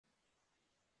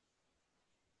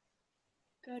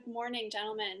Good morning,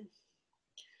 gentlemen.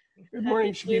 Good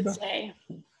morning, Shakiba.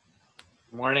 Good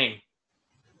morning.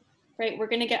 Great, we're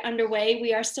going to get underway.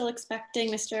 We are still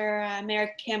expecting Mr.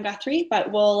 Mayor Cam Guthrie,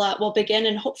 but we'll begin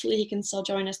and hopefully he can still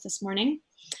join us this morning.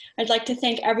 I'd like to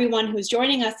thank everyone who's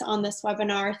joining us on this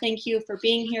webinar. Thank you for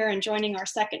being here and joining our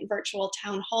second virtual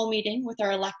town hall meeting with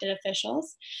our elected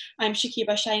officials. I'm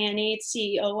Shakiba Shayani,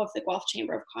 CEO of the Guelph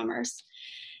Chamber of Commerce.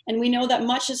 And we know that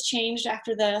much has changed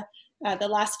after the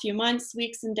last few months,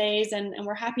 weeks, and days, and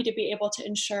we're happy to be able to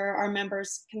ensure our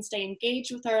members can stay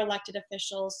engaged with our elected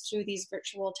officials through these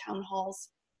virtual town halls.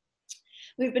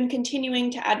 We've been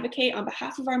continuing to advocate on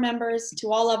behalf of our members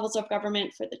to all levels of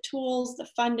government for the tools, the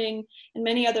funding, and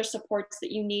many other supports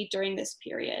that you need during this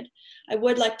period. I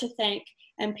would like to thank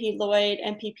MP Lloyd,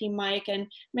 MPP Mike, and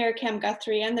Mayor Cam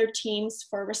Guthrie and their teams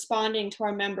for responding to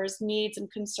our members' needs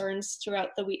and concerns throughout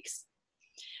the weeks.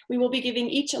 We will be giving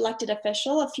each elected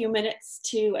official a few minutes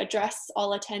to address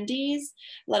all attendees,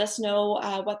 let us know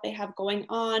what they have going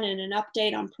on and an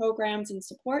update on programs and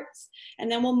supports,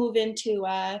 and then we'll move into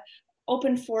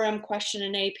open forum question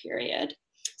and A period.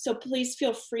 So please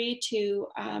feel free to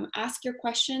ask your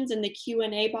questions in the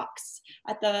Q&A box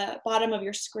at the bottom of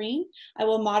your screen. I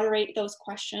will moderate those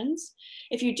questions.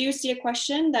 If you do see a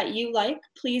question that you like,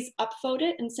 please upvote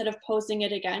it instead of posing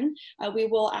it again. We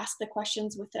will ask the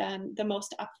questions with the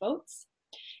most upvotes.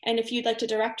 And if you'd like to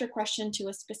direct your question to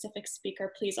a specific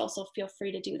speaker, please also feel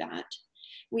free to do that.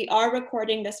 We are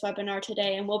recording this webinar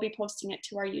today and we'll be posting it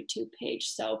to our YouTube page,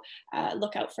 so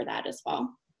look out for that as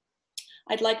well.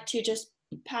 I'd like to just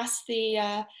pass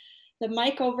the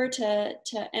mic over to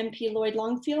MP Lloyd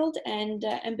Longfield and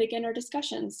begin our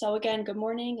discussion. So again, good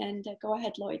morning, and go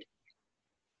ahead, Lloyd.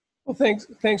 Well, thanks,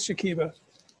 Shakiba.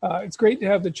 It's great to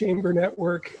have the Chamber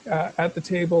Network at the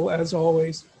table, as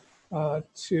always,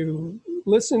 to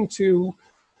listen to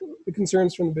the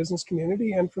concerns from the business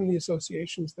community and from the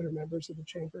associations that are members of the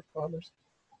Chamber of Commerce.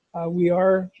 We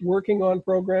are working on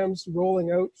programs,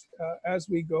 rolling out as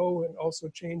we go, and also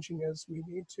changing as we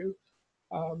need to.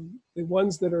 The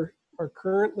ones that are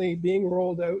currently being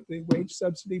rolled out, the wage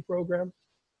subsidy program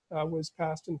was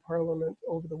passed in Parliament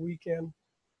over the weekend,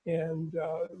 and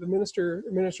the Minister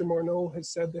Morneau has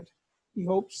said that he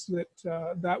hopes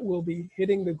that that will be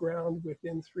hitting the ground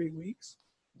within 3 weeks,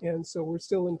 and so we're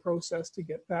still in process to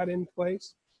get that in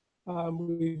place.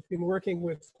 We've been working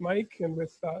with Mike and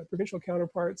with provincial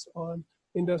counterparts on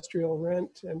industrial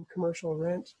rent and commercial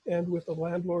rent, and with the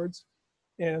landlords.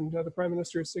 And the Prime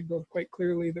Minister has signaled quite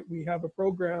clearly that we have a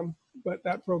program, but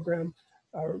that program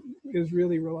is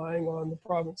really relying on the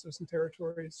provinces and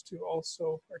territories to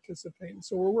also participate. And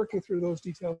so we're working through those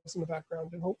details in the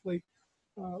background, and hopefully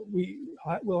we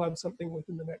will have something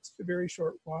within the next very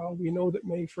short while. We know that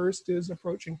May 1st is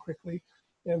approaching quickly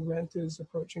and rent is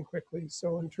approaching quickly.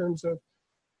 So in terms of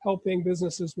helping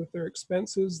businesses with their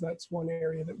expenses, that's one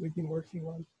area that we've been working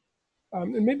on.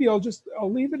 And maybe I'll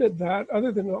leave it at that,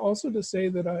 other than also to say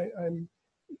that I'm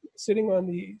sitting on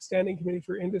the Standing Committee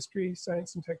for Industry,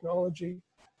 Science and Technology,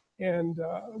 and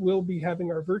we'll be having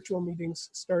our virtual meetings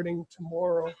starting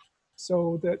tomorrow,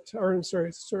 so that, or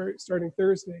sorry, starting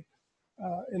Thursday,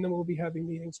 and then we'll be having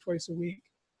meetings twice a week.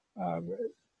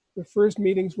 The first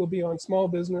meetings will be on small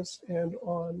business and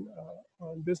on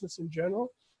business in general.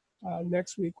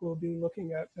 Next week we'll be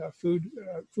looking at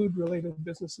food-related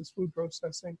businesses, food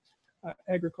processing,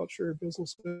 agriculture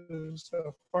businesses,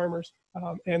 farmers,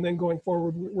 and then going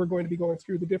forward, we're going to be going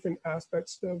through the different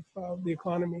aspects of the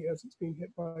economy as it's being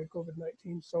hit by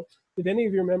COVID-19. So did any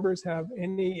of your members have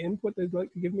any input they'd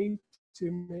like to give me to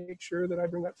make sure that I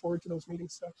bring that forward to those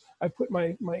meetings? So I put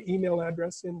my email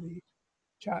address in the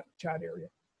chat area.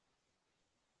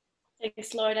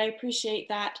 Thanks, Lloyd. I appreciate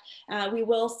that. We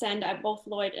will send, both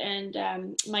Lloyd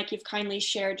and Mike, you've kindly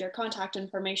shared your contact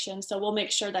information, so we'll make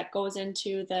sure that goes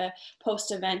into the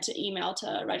post-event email to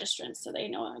registrants so they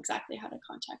know exactly how to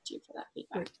contact you for that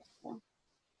feedback. So,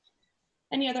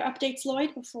 any other updates,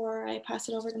 Lloyd, before I pass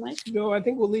it over to Mike? No, I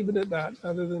think we'll leave it at that,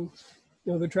 other than,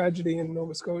 you know, the tragedy in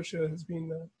Nova Scotia has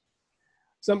been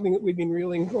something that we've been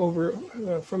reeling over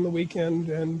from the weekend,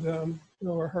 and you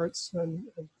know, our hearts and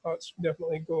thoughts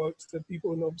definitely go out to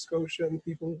people in Nova Scotia and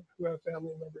people who have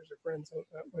family members or friends out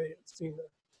that way. It's been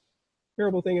a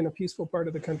terrible thing in a peaceful part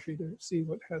of the country to see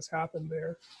what has happened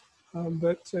there,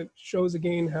 but it shows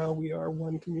again how we are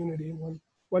one community, and when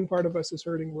one part of us is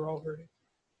hurting, we're all hurting.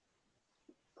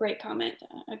 Great comment.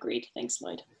 Agreed. Thanks,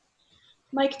 Lloyd.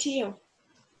 Mike, to you.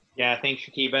 Yeah, thanks,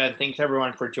 Shakiba, and thanks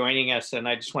everyone for joining us. And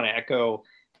I just want to echo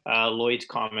Lloyd's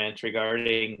comments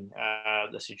regarding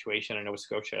the situation in Nova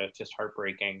Scotia. It's just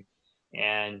heartbreaking.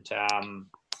 And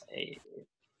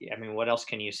I mean, what else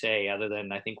can you say other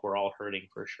than I think we're all hurting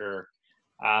for sure.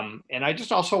 And I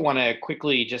just also want to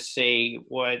quickly just say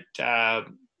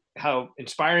how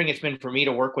inspiring it's been for me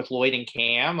to work with Lloyd and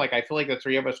Cam. Like, I feel like the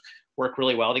three of us work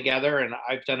really well together. And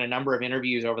I've done a number of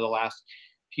interviews over the last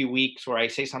few weeks where I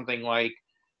say something like,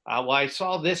 well, I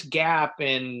saw this gap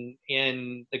in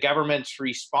the government's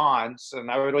response,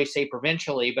 and I would always say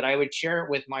provincially, but I would share it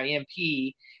with my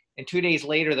MP, and 2 days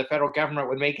later, the federal government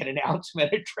would make an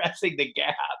announcement addressing the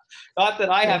gap. Not that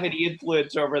I have any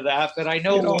influence over that, but I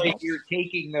know, Lloyd, you're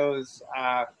taking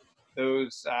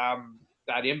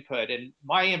that input, and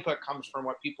my input comes from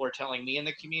what people are telling me in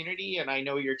the community, and I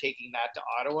know you're taking that to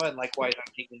Ottawa, and likewise,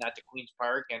 I'm taking that to Queen's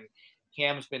Park, and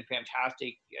Cam's been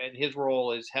fantastic, and his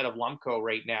role is head of Lumco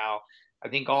right now. I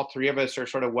think all three of us are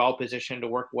sort of well positioned to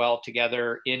work well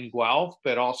together in Guelph,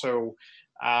 but also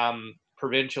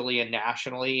provincially and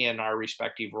nationally in our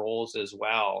respective roles as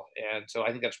well. And so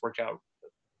I think that's worked out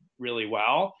really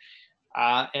well.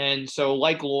 And so,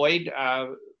 like Lloyd,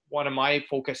 one of my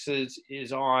focuses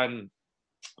is on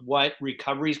what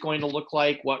recovery is going to look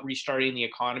like, what restarting the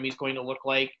economy is going to look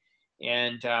like.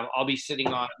 And I'll be sitting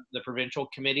on the provincial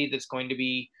committee that's going to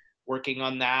be working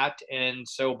on that. And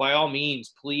so by all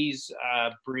means, please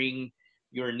bring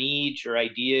your needs, your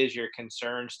ideas, your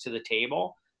concerns to the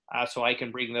table so I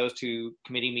can bring those to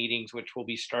committee meetings, which will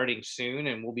be starting soon,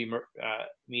 and we'll be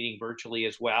meeting virtually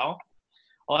as well.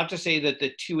 I'll have to say that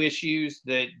the two issues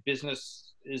that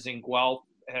businesses in Guelph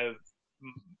have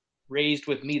raised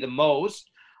with me the most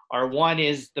are, one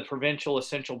is the provincial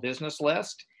essential business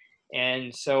list.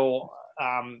 And so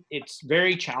it's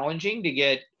very challenging to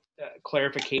get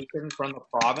clarification from the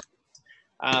province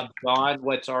beyond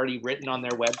what's already written on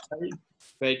their website.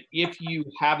 But if you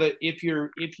have a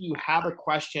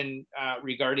question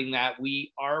regarding that,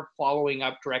 we are following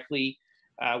up directly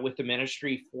with the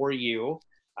ministry for you.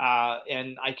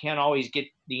 And I can't always get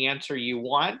the answer you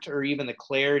want or even the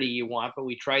clarity you want, but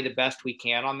we try the best we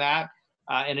can on that.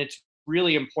 And it's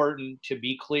really important to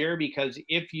be clear, because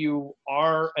if you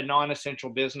are a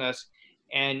non-essential business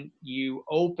and you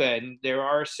open, there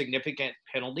are significant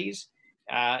penalties.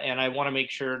 And I want to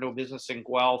make sure no business in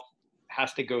Guelph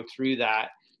has to go through that.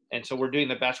 And so we're doing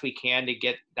the best we can to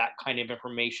get that kind of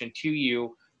information to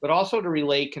you, but also to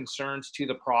relay concerns to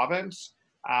the province,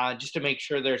 just to make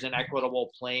sure there's an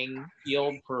equitable playing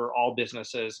field for all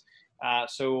businesses.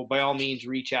 So by all means,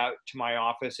 reach out to my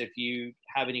office if you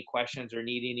have any questions or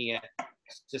need any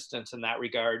assistance in that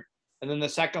regard. And then the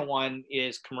second one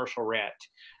is commercial rent.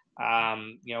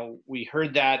 We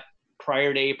heard that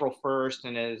prior to April 1st,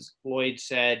 and as Lloyd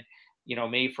said,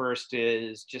 May 1st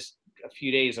is just a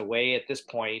few days away at this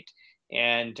point,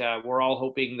 and we're all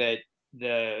hoping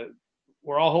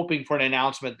for an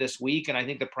announcement this week, and I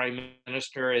think the Prime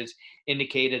Minister has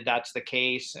indicated that's the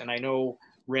case. And I know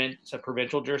rent's a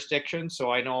provincial jurisdiction,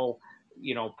 so I know,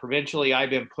 provincially I've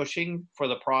been pushing for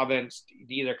the province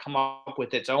to either come up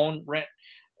with its own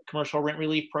commercial rent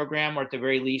relief program, or at the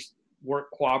very least work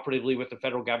cooperatively with the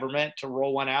federal government to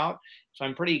roll one out. So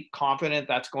I'm pretty confident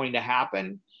that's going to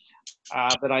happen.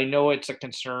 But I know it's a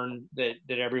concern that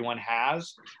everyone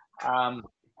has. And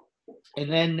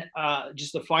then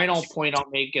just the final point I'll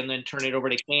make, and then turn it over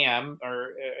to Cam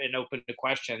and open to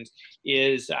questions,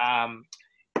 is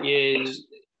if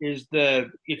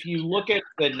you look at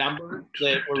the numbers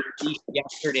that were released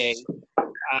yesterday,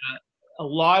 a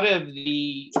lot of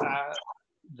the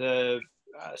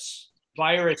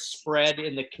virus spread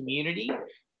in the community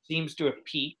seems to have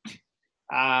peaked,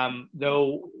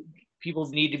 though people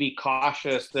need to be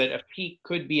cautious that a peak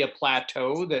could be a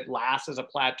plateau that lasts as a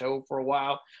plateau for a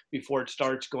while before it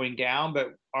starts going down.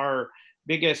 But our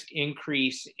biggest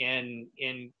increase in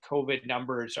COVID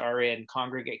numbers are in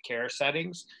congregate care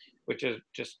settings, which is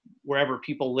just wherever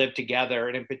people live together,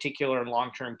 and in particular in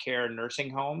long-term care and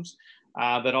nursing homes.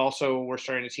 But also we're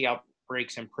starting to see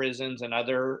outbreaks in prisons and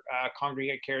other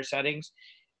congregate care settings.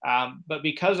 But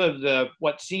because of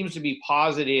what seems to be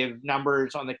positive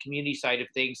numbers on the community side of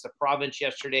things, the province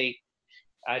yesterday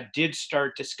did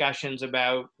start discussions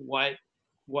about what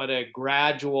a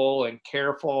gradual and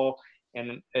careful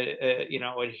and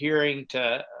adhering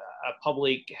to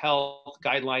public health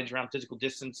guidelines around physical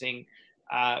distancing,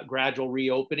 gradual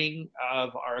reopening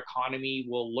of our economy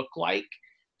will look like.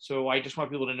 So I just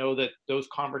want people to know that those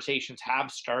conversations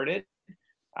have started.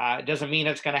 It doesn't mean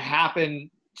it's going to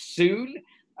happen soon.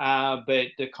 But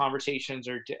the conversations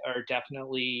are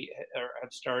definitely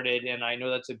have started, and I know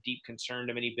that's of deep concern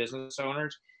to many business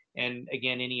owners. And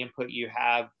again, any input you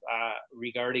have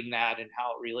regarding that and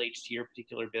how it relates to your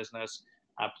particular business,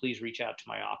 please reach out to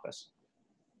my office.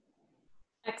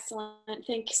 Excellent.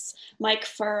 Thanks, Mike,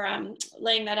 for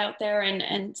laying that out there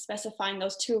and specifying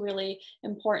those two really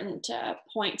important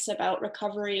points about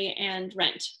recovery and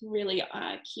rent, really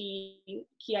key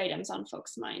items on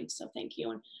folks' minds. So thank you.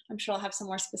 And I'm sure I'll have some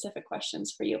more specific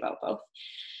questions for you about both.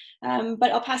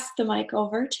 But I'll pass the mic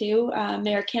over to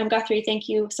Mayor Cam Guthrie. Thank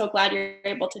you. So glad you're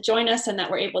able to join us and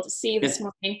that we're able to see you this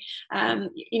morning.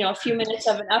 You know, a few minutes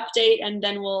of an update, and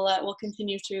then we'll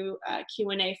continue through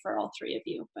Q&A for all three of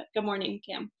you. But good morning,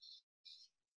 Cam.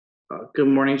 Good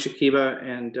morning, Shakiba,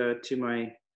 and to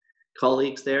my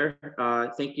colleagues there.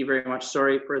 Thank you very much.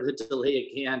 Sorry for the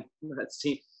delay again.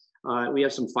 We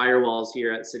have some firewalls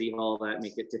here at City Hall that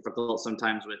make it difficult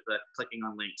sometimes with clicking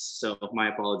on links, so my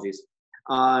apologies.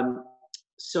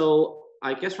 So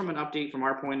I guess from an update from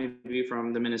our point of view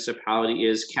from the municipality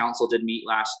is council did meet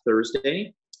last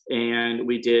Thursday, and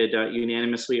we did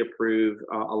unanimously approve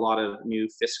a lot of new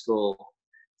fiscal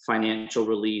financial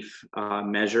relief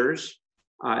measures.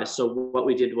 So what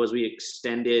we did was we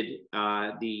extended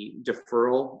the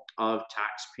deferral of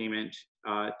tax payment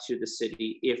to the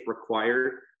city if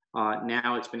required.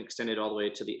 Now it's been extended all the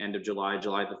way to the end of July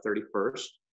the 31st.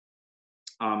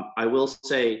 I will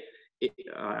say,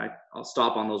 I'll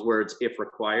stop on those words, if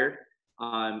required.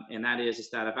 And that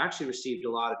is that I've actually received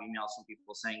a lot of emails from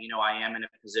people saying, you know, I am in a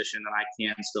position that I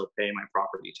can still pay my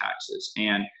property taxes.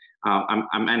 And I'm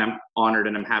honored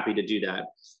and I'm happy to do that.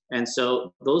 And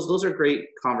so those are great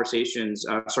conversations,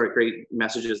 great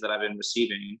messages that I've been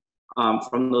receiving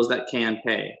from those that can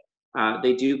pay.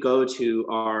 They do go to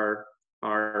our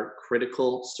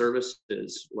critical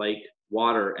services like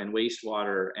water and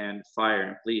wastewater and fire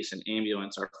and police and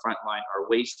ambulance, our frontline, our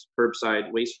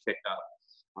curbside waste pickup.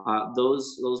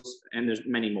 Those and there's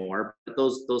many more, but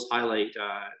those highlight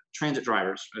transit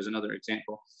drivers as another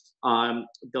example.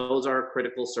 Those are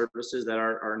critical services that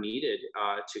are needed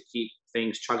to keep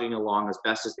things chugging along as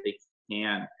best as they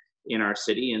can in our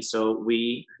city. And so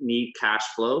we need cash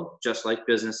flow, just like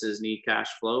businesses need cash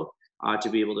flow to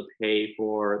be able to pay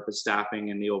for the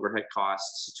staffing and the overhead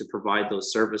costs to provide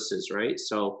those services, right?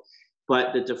 So,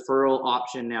 but the deferral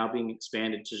option now being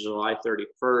expanded to July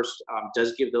 31st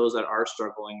does give those that are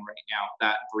struggling right now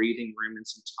that breathing room and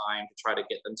some time to try to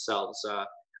get themselves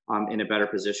in a better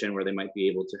position where they might be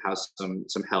able to have some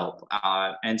help.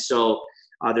 And so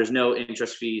there's no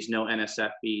interest fees, no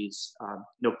NSF fees,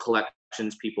 no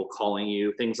collections, people calling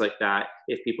you, things like that,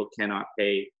 if people cannot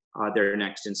pay their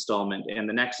next installment. And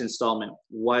the next installment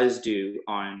is due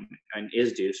on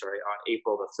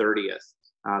April the 30th.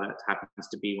 That happens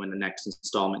to be when the next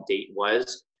installment date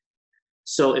was.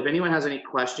 So if anyone has any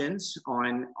questions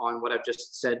on what I've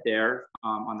just said there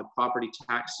on the property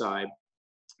tax side,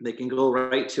 they can go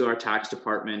right to our tax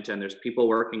department, and there's people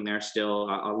working there still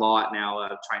a lot now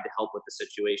trying to help with the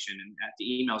situation. And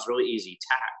the email is really easy,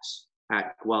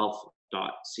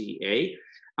 tax@guelph.ca.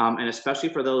 And especially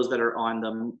for those that are on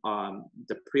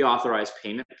the pre-authorized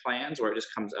payment plans where it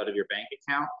just comes out of your bank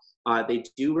account, they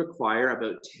do require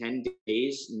about 10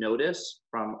 days notice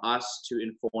from us to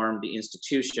inform the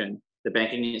institution, the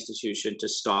banking institution, to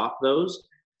stop those.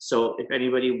 So if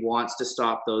anybody wants to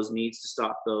stop those, needs to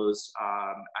stop those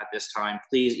at this time,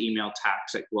 please email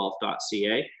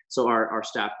tax@guelph.ca so our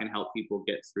staff can help people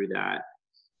get through that.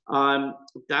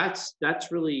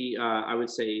 That's really, I would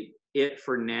say, it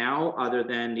for now, other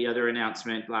than the other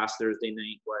announcement last Thursday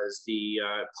night was the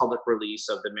public release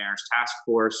of the Mayor's Task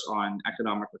Force on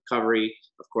Economic Recovery.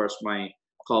 Of course, my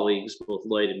colleagues, both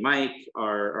Lloyd and Mike,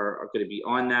 are going to be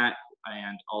on that.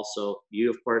 And also you,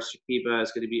 of course, Shakiba,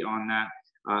 is going to be on that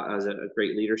as a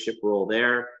great leadership role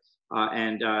there.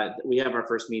 And we have our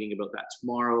first meeting about that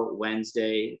tomorrow,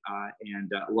 Wednesday, and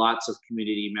lots of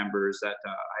community members that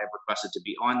I have requested to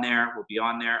be on there will be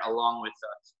on there, along with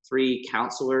 3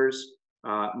 councillors.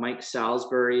 Mike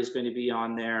Salisbury is going to be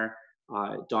on there.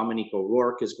 Dominique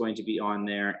O'Rourke is going to be on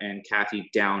there, and Kathy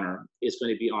Downer is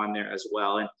going to be on there as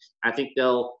well. And I think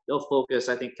they'll focus.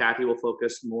 I think Kathy will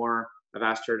focus more. I've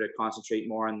asked her to concentrate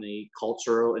more on the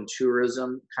cultural and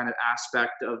tourism kind of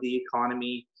aspect of the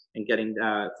economy and getting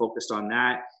focused on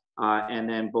that. And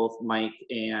then both Mike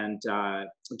and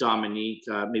Dominique,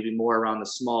 maybe more around the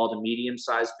small to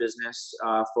medium-sized business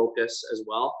focus as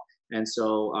well. And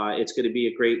so it's going to be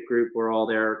a great group. We're all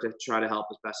there to try to help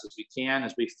as best as we can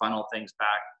as we funnel things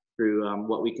back through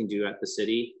what we can do at the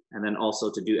city, and then also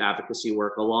to do advocacy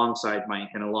work alongside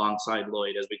Mike and alongside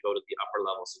Lloyd as we go to the upper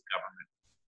levels of government.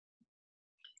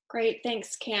 Great,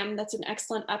 thanks, Cam. That's an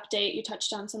excellent update. You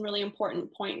touched on some really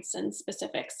important points and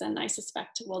specifics, and I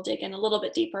suspect we'll dig in a little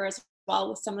bit deeper as well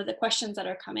with some of the questions that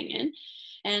are coming in.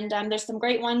 And there's some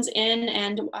great ones in,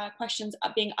 and questions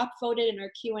being upvoted in our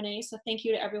Q&A. So thank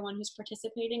you to everyone who's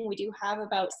participating. We do have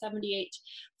about 78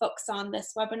 folks on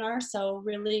this webinar, so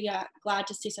really glad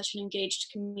to see such an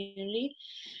engaged community.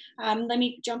 Let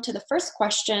me jump to the first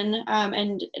question,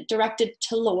 and directed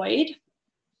to Lloyd.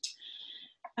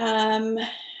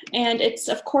 And it's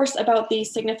of course about the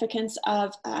significance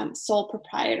of sole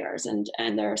proprietors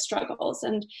and their struggles.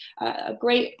 And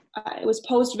it was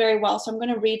posed very well, so I'm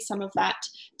going to read some of that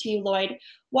to you, Lloyd.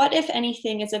 What, if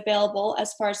anything, is available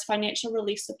as far as financial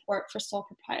relief support for sole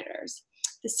proprietors?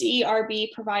 The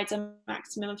CERB provides a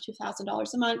maximum of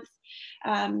 $2,000 a month,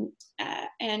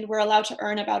 and we're allowed to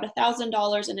earn about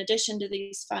 $1,000 in addition to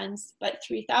these funds, but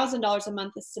 $3,000 a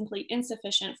month is simply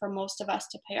insufficient for most of us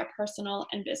to pay our personal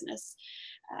and business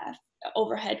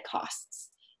overhead costs.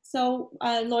 So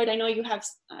Lloyd, I know you have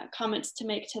comments to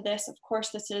make to this. Of course,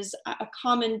 this is a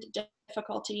common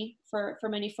difficulty for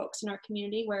many folks in our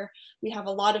community where we have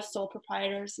a lot of sole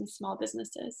proprietors and small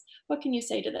businesses. What can you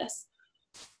say to this?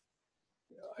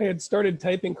 I had started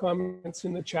typing comments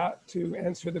in the chat to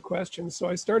answer the question, so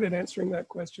I started answering that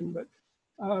question, but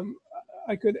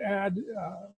I could add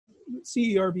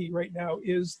CERB right now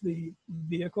is the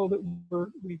vehicle that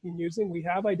we've been using. We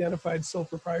have identified sole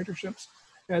proprietorships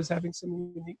as having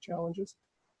some unique challenges.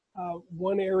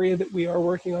 One area that we are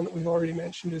working on that we've already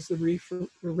mentioned is the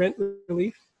rent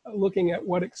relief, looking at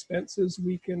what expenses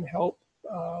we can help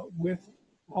with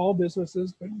all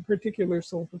businesses, but in particular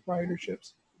sole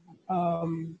proprietorships.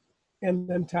 And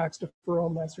then tax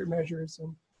deferral measures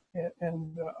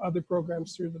and other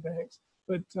programs through the banks.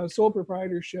 But sole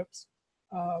proprietorships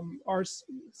are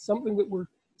something that we're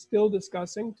still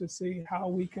discussing to see how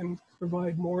we can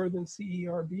provide more than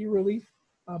CERB relief.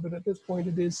 But at this point,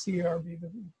 it is CERB. The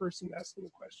person asking the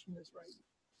question is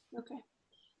right. Okay.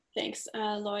 Thanks,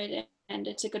 Lloyd. And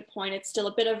it's a good point. It's still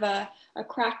a bit of a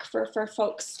crack for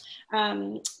folks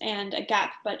and a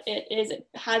gap, but it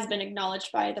has been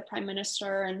acknowledged by the Prime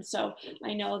Minister. And so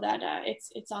I know that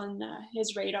it's on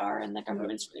his radar and the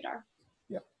government's radar.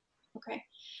 Yeah. Okay.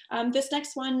 This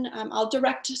next one, I'll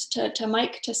direct to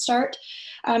Mike to start.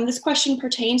 This question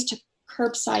pertains to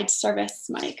curbside service,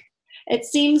 Mike. It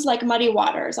seems like muddy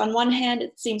waters. On one hand,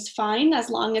 it seems fine as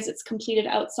long as it's completed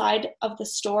outside of the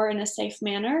store in a safe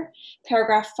manner.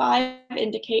 Paragraph 5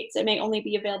 indicates it may only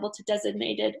be available to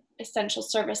designated essential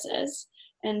services.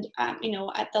 And you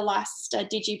know, at the last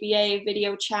DGBA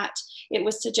video chat, it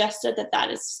was suggested that that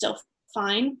is still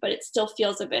fine, but it still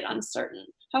feels a bit uncertain.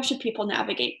 How should people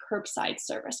navigate curbside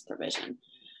service provision?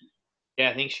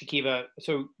 Yeah, thanks, Shakiba.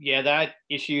 So yeah, that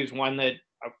issue is one that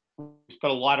we've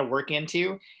put a lot of work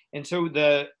into. And so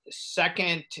the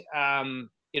second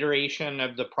iteration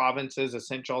of the province's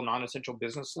essential, non-essential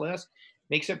business list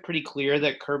makes it pretty clear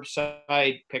that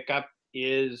curbside pickup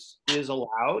is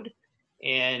allowed.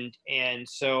 And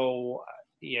so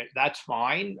yeah, that's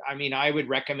fine. I mean, I would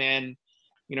recommend,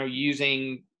 you know,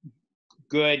 using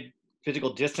good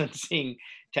physical distancing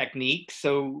techniques.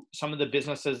 So some of the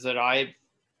businesses that I've,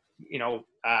 you know,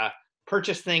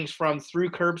 purchased things from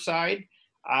through curbside,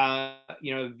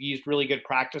 you know, used really good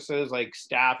practices, like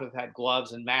staff have had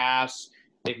gloves and masks.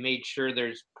 They've made sure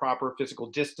there's proper physical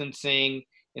distancing.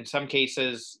 In some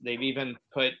cases, they've even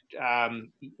put,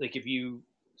 like if you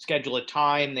schedule a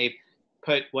time, they've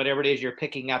put whatever it is you're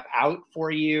picking up out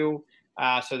for you.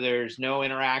 So there's no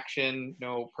interaction,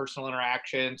 no personal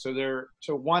interaction. So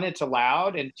one, it's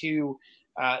allowed, and two,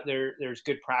 there's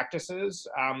good practices.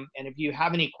 And if you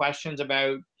have any questions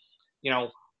about, you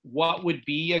know, what would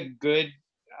be a good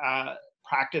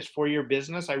practice for your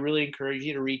business, I really encourage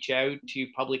you to reach out to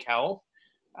public health.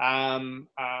 The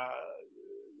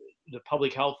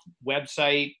public health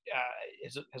website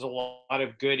has a lot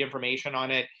of good information on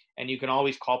it, and you can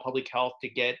always call public health to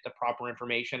get the proper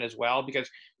information as well, because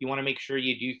you want to make sure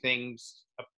you do things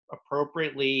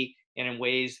appropriately and in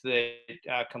ways that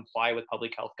comply with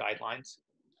public health guidelines.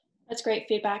 That's great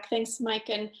feedback. Thanks, Mike.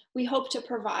 And we hope to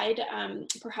provide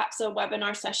perhaps a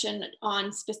webinar session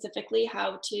on specifically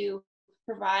how to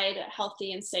provide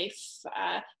healthy and safe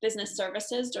business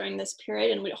services during this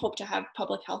period. And we hope to have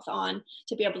public health on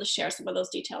to be able to share some of those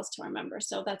details to our members.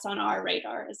 So that's on our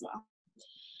radar as well.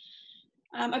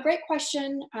 A great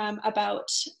question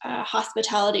about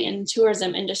hospitality and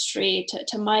tourism industry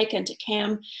to Mike and to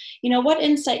Cam. You know, what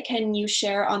insight can you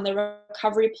share on the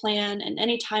recovery plan and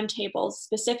any timetables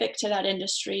specific to that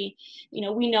industry? You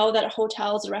know, we know that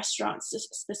hotels, restaurants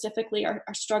specifically are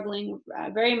struggling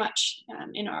very much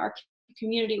in our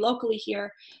community locally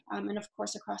here, and of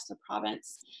course across the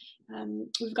province.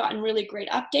 We've gotten really great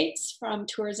updates from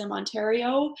Tourism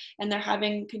Ontario, and they're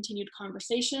having continued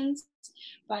conversations,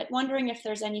 but wondering if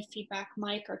there's any feedback,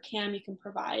 Mike or Cam, you can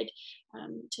provide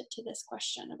to this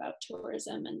question about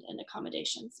tourism and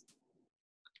accommodations.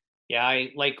 Yeah,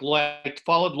 I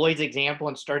followed Lloyd's example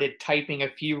and started typing a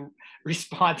few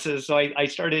responses. So I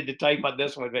started to type on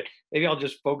this one, but maybe I'll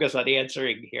just focus on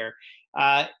answering here.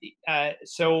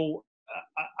 So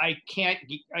I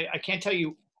can't tell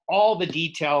you all the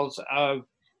details of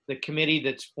the committee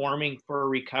that's forming for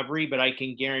recovery, but I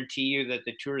can guarantee you that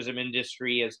the tourism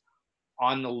industry is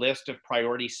on the list of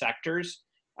priority sectors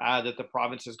that the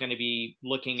province is going to be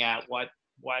looking at what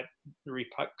the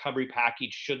recovery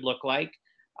package should look like.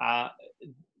 I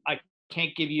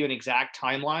can't give you an exact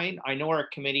timeline. I know our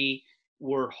committee,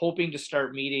 we're hoping to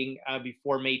start meeting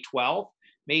before May 12th.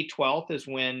 May 12th is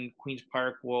when Queen's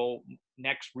Park will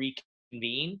next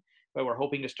reconvene, but we're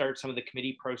hoping to start some of the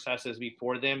committee processes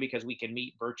before then because we can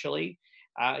meet virtually.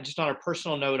 Just on a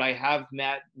personal note, I have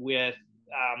met with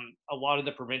a lot of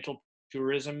the provincial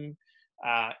tourism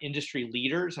industry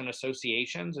leaders and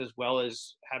associations, as well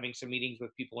as having some meetings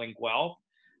with people in Guelph.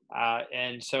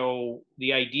 And so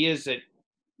the idea is that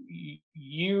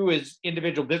you as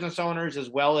individual business owners, as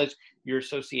well as your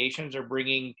associations, are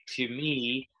bringing to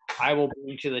me, I will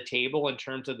bring to the table in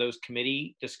terms of those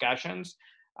committee discussions.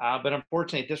 But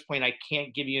unfortunately, at this point, I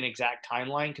can't give you an exact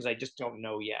timeline because I just don't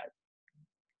know yet.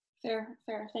 Fair.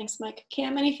 Thanks, Mike.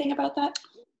 Cam, anything about that?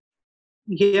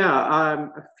 Yeah,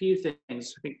 a few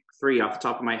things, I think 3 off the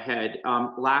top of my head.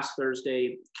 Last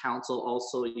Thursday, council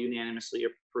also unanimously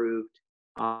approved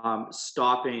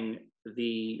stopping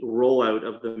the rollout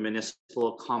of the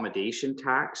municipal accommodation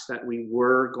tax that we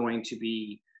were going to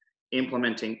be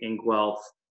implementing in Guelph,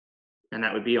 and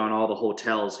that would be on all the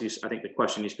hotels. I think the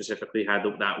question you specifically had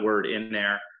that word in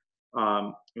there.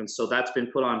 And so that's been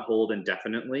put on hold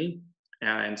indefinitely.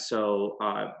 And so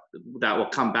that will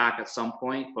come back at some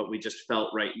point, but we just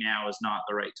felt right now is not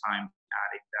the right time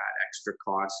adding that extra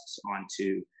costs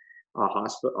onto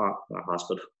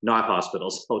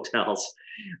hotels.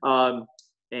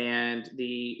 And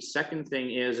the second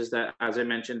thing is that, as I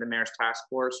mentioned, the Mayor's Task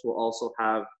Force will also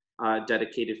have a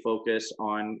dedicated focus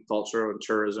on culture and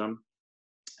tourism.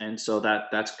 And so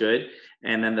that's good.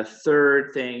 And then the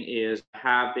third thing is I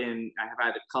have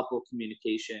had a couple of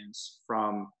communications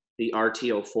from the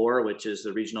RTO4, which is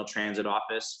the Regional Transit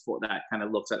Office that kind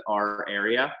of looks at our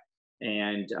area.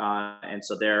 And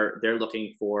so they're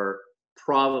looking for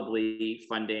probably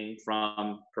funding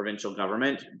from provincial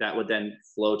government that would then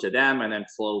flow to them and then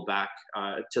flow back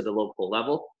to the local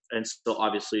level. And so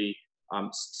obviously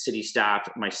city staff,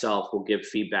 myself, will give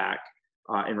feedback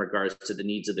in regards to the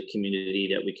needs of the community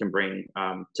that we can bring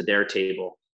to their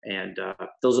table. And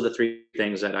those are the 3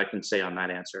 things that I can say on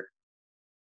that answer.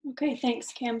 Okay,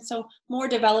 thanks, Cam. So more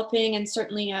developing and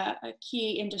certainly a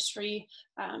key industry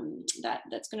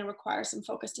that's going to require some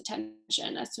focused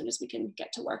attention as soon as we can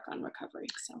get to work on recovery.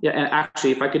 So yeah, and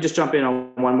actually, if I could just jump in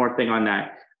on one more thing on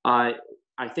that,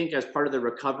 I think as part of the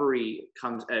recovery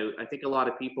comes out, I think a lot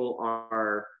of people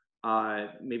are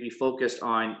maybe focused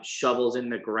on shovels in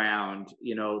the ground,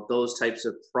 those types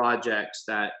of projects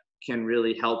that can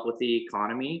really help with the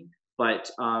economy.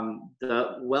 But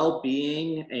the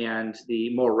well-being and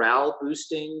the morale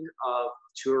boosting of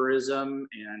tourism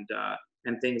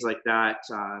and things like that,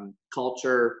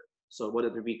 culture. So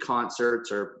whether it be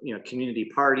concerts or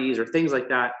community parties or things like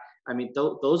that, I mean,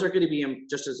 those are going to be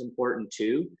just as important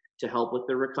too to help with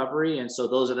the recovery. And so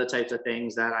those are the types of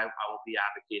things that I will be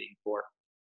advocating for.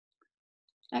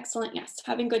 Excellent. Yes,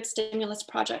 having good stimulus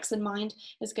projects in mind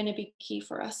is going to be key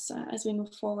for us as we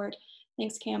move forward.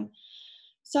 Thanks, Cam.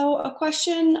 So a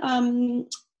question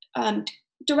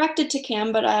directed to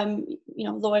Cam, but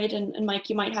Lloyd and Mike,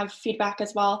 you might have feedback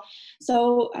as well.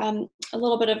 So a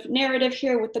little bit of narrative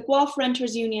here. With the Guelph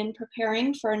Renters Union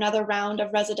preparing for another round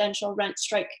of residential rent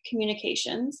strike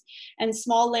communications, and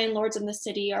small landlords in the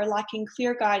city are lacking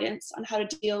clear guidance on how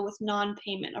to deal with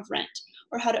non-payment of rent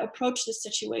or how to approach the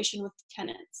situation with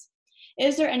tenants.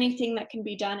 Is there anything that can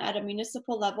be done at a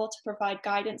municipal level to provide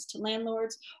guidance to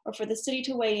landlords or for the city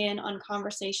to weigh in on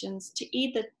conversations to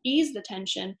ease the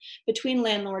tension between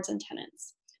landlords and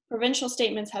tenants? Provincial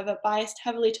statements have biased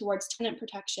heavily towards tenant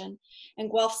protection, and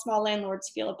Guelph small landlords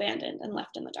feel abandoned and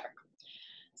left in the dark.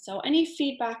 So any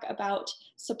feedback about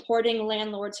supporting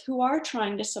landlords who are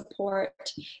trying to support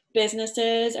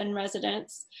businesses and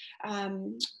residents,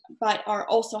 but are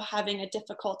also having a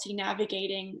difficulty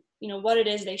navigating, what it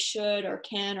is they should or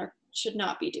can or should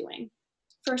not be doing?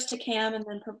 First to Cam, and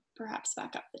then perhaps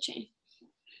back up the chain.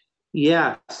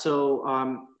 Yeah, so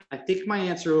I think my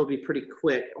answer will be pretty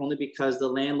quick, only because the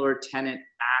Landlord Tenant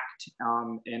Act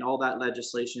and all that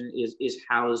legislation is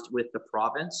housed with the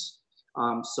province.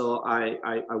 So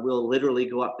I will literally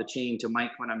go up the chain to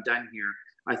Mike when I'm done here.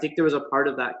 I think there was a part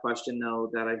of that question, though,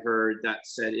 that I heard that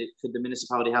said, could the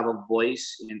municipality have a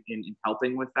voice in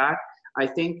helping with that? I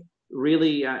think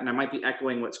really, and I might be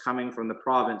echoing what's coming from the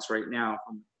province right now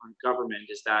from government,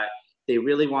 is that they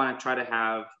really want to try to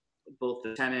have both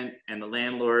the tenant and the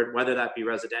landlord, whether that be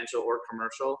residential or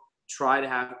commercial, try to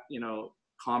have,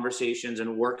 conversations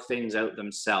and work things out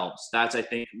themselves. That's, I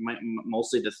think,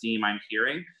 mostly the theme I'm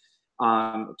hearing,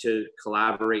 to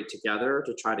collaborate together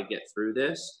to try to get through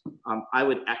this. I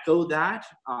would echo that,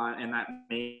 and that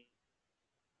may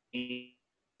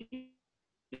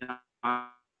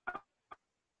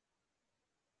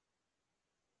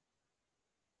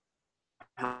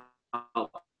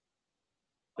help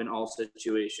in all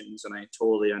situations, and I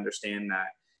totally understand that.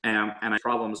 And I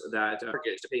problems that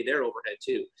markets to pay their overhead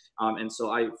too, and so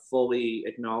I fully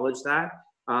acknowledge that.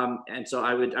 And so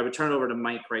I would turn it over to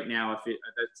Mike right now.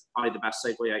 That's probably the best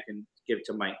segue I can give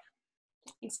to Mike.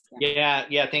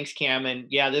 Yeah, thanks, Cam. And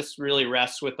yeah, this really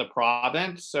rests with the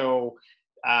province. So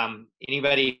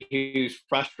anybody who's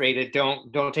frustrated,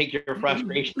 don't take your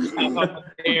frustration out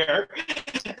there.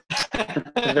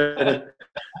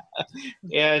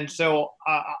 And so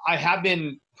I have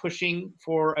been pushing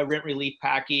for a rent relief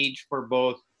package for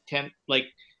both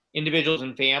individuals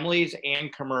and families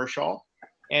and commercial.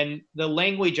 And the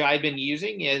language I've been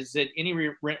using is that any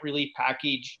rent relief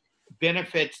package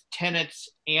benefits tenants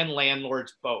and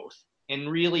landlords both. And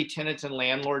really, tenants and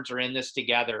landlords are in this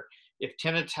together. If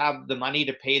tenants have the money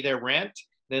to pay their rent,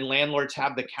 then landlords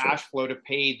have the cash flow to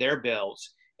pay their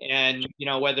bills. And,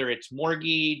 whether it's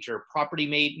mortgage or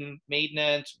property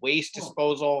maintenance, waste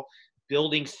disposal,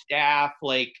 building staff,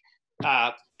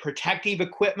 protective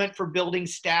equipment for building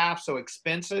staff, so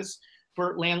expenses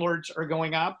for landlords are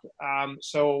going up.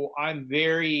 So I'm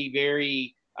very,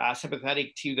 very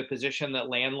sympathetic to the position that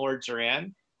landlords are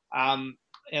in.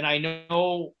 And I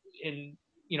know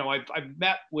I've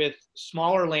met with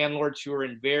smaller landlords who are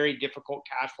in very difficult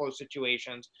cash flow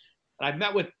situations. And I've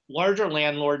met with larger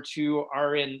landlords who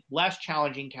are in less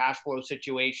challenging cash flow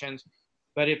situations.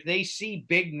 But if they see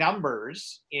big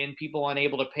numbers in people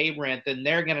unable to pay rent, then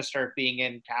they're going to start being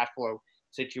in cash flow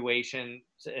situations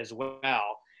as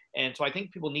well. And so I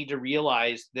think people need to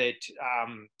realize that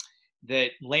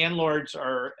that landlords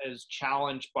are as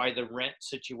challenged by the rent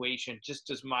situation just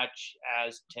as much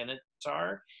as tenants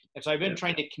are. And so I've been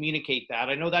trying to communicate that.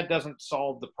 I know that doesn't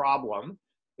solve the problem,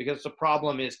 because the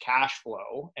problem is cash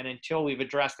flow. And until we've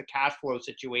addressed the cash flow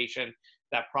situation,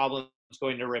 that problem is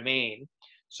going to remain.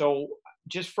 So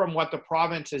just from what the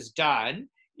province has done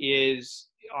is,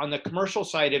 on the commercial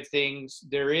side of things,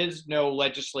 there is no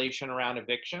legislation around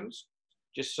evictions,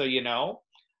 just so you know.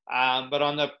 But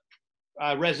on the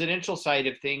residential side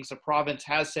of things, the province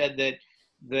has said that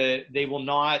they will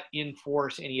not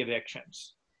enforce any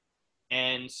evictions.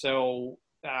 And so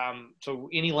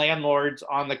any landlords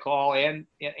on the call and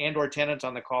or tenants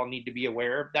on the call need to be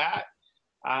aware of that.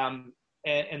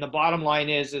 And the bottom line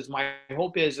is my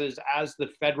hope is as the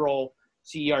federal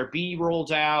CERB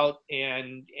rolls out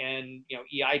and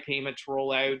EI payments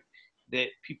roll out, that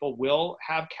people will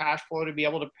have cash flow to be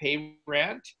able to pay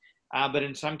rent. But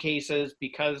in some cases,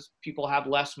 because people have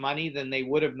less money than they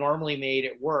would have normally made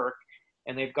at work,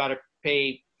 and they've got to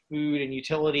pay food and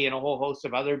utility and a whole host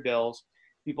of other bills,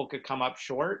 people could come up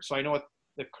short. So I know at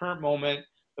the current moment,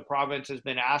 the province has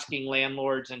been asking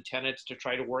landlords and tenants to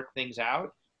try to work things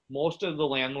out. Most of the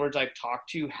landlords I've talked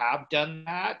to have done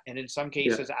that, and in some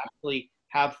cases actually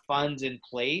have funds in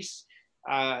place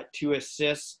to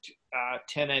assist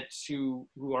tenants who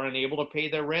are unable to pay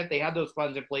their rent. They had those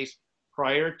funds in place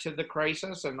prior to the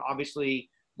crisis, and obviously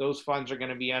those funds are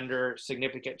going to be under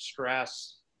significant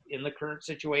stress in the current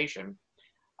situation.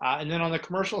 And then on the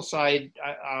commercial side,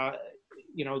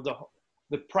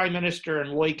 the Prime Minister,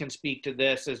 and Lloyd can speak to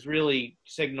this, has really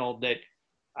signaled that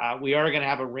we are going to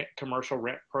have a commercial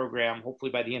rent program,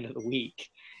 hopefully by the end of the week.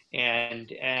 But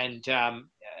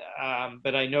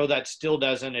I know that still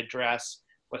doesn't address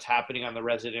what's happening on the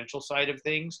residential side of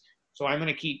things. So I'm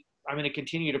going to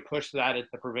continue to push that at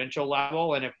the provincial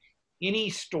level. And if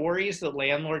any stories that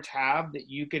landlords have that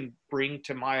you can bring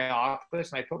to my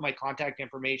office, and I put my contact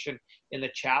information in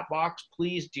the chat box,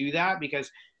 please do that,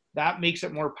 because that makes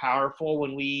it more powerful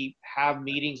when we have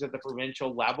meetings at the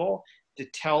provincial level to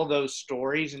tell those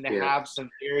stories and to have some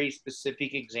very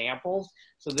specific examples.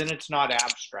 So then it's not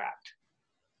abstract.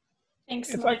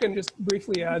 Thanks. If I can just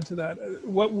briefly add to that,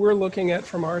 what we're looking at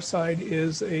from our side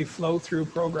is a flow-through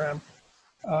program.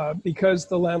 Because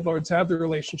the landlords have the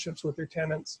relationships with their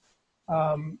tenants,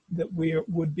 that we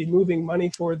would be moving money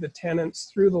for the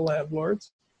tenants through the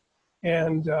landlords,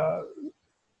 and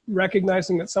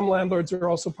recognizing that some landlords are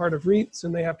also part of REITs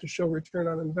and they have to show return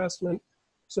on investment.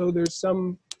 So there's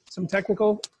some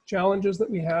technical challenges that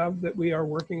we are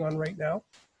working on right now.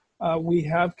 We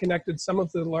have connected some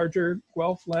of the larger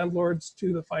Guelph landlords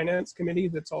to the finance committee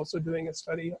that's also doing a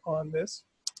study on this.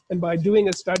 And by doing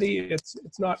a study, it's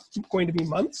not going to be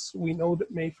months. We know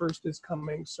that May 1st is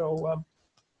coming. So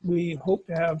we hope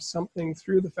to have something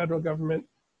through the federal government,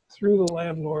 through the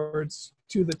landlords,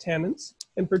 to the tenants,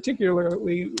 and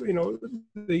particularly,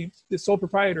 the sole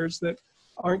proprietors that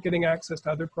aren't getting access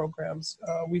to other programs.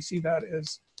 We see that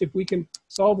as, if we can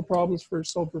solve the problems for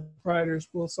sole proprietors,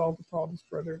 we'll solve the problems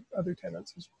for other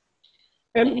tenants as well.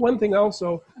 And one thing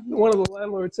also, one of the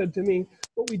landlords said to me,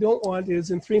 what we don't want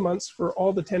is in 3 months for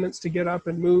all the tenants to get up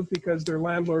and move because their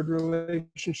landlord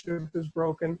relationship is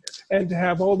broken, and to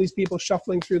have all these people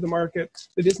shuffling through the market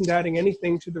that isn't adding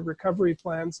anything to the recovery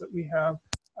plans that we have.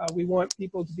 We want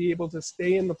people to be able to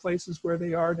stay in the places where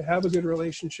they are, to have a good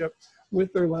relationship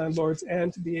with their landlords,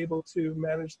 and to be able to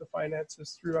manage the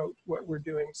finances throughout what we're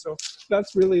doing. So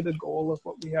that's really the goal of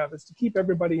what we have, is to keep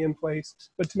everybody in place,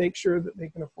 but to make sure that they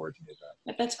can afford to do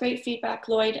that. That's great feedback,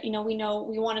 Lloyd.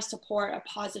 We want to support a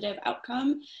positive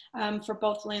outcome for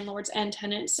both landlords and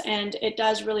tenants. And it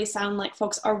does really sound like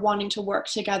folks are wanting to work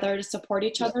together to support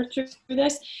each other through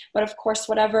this. But of course,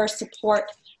 whatever support,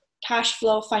 cash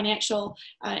flow, financial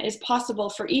is possible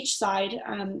for each side,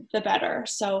 the better.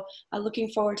 So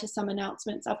looking forward to some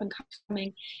announcements up and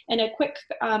coming. And a quick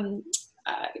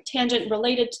tangent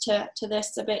related to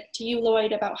this a bit to you,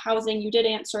 Lloyd, about housing. You did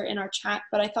answer in our chat,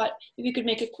 but I thought if you could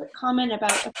make a quick comment about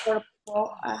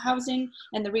affordable housing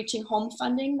and the Reaching Home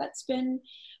funding that's been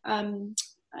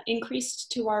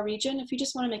increased to our region. If you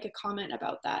just want to make a comment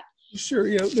about that. Sure.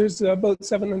 Yeah, there's about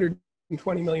 $720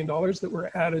 million that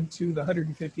were added to the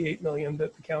 $158 million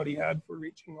that the county had for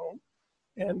Reaching Home,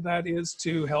 and that is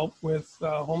to help with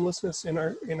homelessness in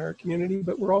our community.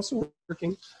 But we're also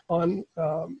working on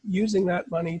using that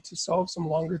money to solve some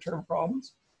longer term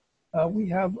problems. We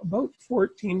have about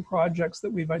 14 projects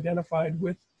that we've identified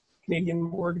with Canadian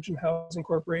Mortgage and Housing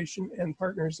Corporation and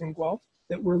partners in Guelph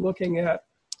that we're looking at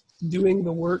doing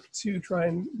the work to try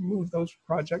and move those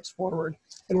projects forward.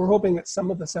 And we're hoping that some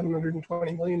of the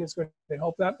 $720 million is going to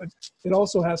help that, but it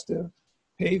also has to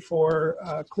pay for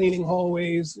cleaning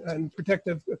hallways and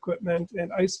protective equipment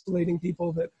and isolating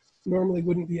people that normally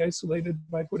wouldn't be isolated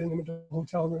by putting them into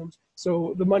hotel rooms.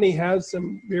 So the money has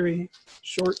some very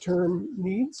short-term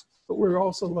needs, but we're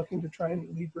also looking to try and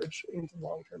leverage into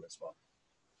long-term as well.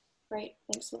 Great,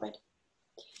 thanks, Lloyd.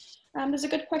 There's a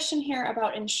good question here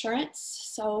about insurance.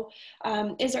 So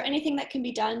is there anything that can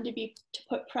be done to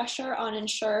put pressure on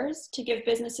insurers to give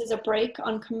businesses a break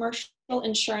on commercial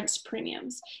insurance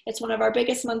premiums? It's one of our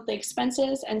biggest monthly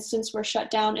expenses, and since we're shut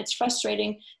down, it's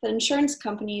frustrating that insurance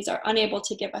companies are unable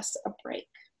to give us a break.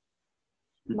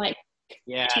 Mike,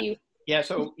 to you.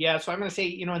 So I'm going to say,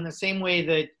 in the same way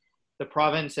that the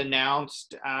province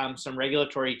announced some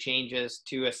regulatory changes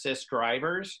to assist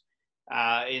drivers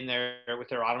with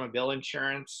their automobile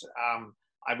insurance.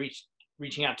 I'm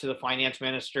reaching out to the finance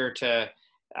minister to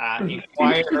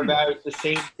inquire about the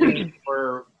same thing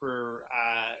for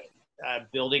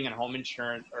building and home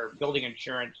insurance, or building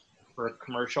insurance for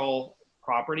commercial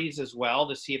properties as well,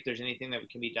 to see if there's anything that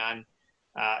can be done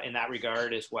in that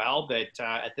regard as well. But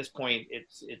at this point,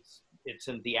 it's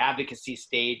in the advocacy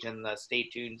stage and the stay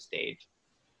tuned stage.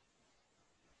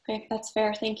 Okay, that's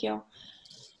fair. Thank you.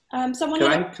 Can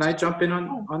I jump in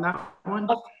on that one?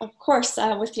 Of course,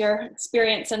 with your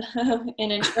experience in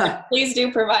insurance, please do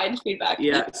provide feedback.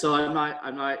 Yeah, so I'm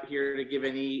not here to give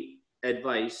any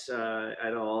advice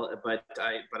at all, but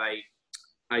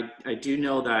I do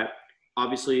know that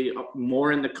obviously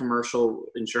more in the commercial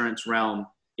insurance realm,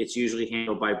 it's usually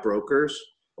handled by brokers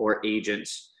or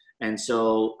agents. And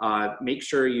so make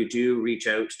sure you do reach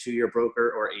out to your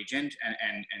broker or agent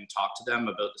and talk to them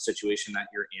about the situation that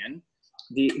you're in.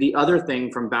 The other thing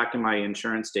from back in my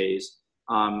insurance days,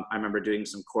 I remember doing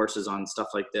some courses on stuff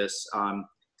like this.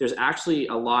 There's actually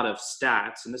a lot of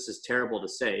stats, and this is terrible to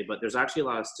say, but there's actually a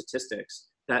lot of statistics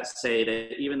that say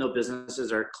that even though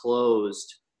businesses are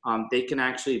closed, they can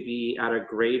actually be at a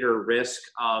greater risk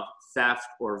of theft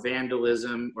or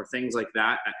vandalism or things like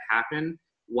that happen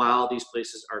while these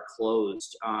places are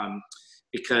closed,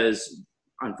 because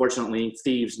unfortunately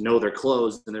thieves know they're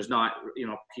closed and there's not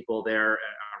people there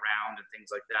around and things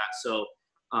like that. So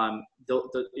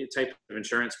the type of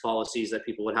insurance policies that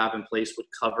people would have in place would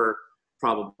cover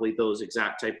probably those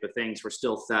exact type of things for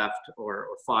still theft or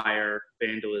fire,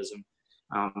 vandalism.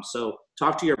 So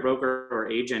talk to your broker or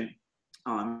agent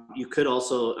You could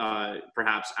also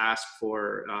perhaps ask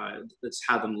for, let's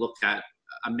have them look at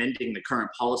amending the current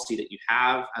policy that you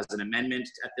have as an amendment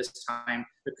at this time.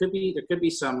 There could be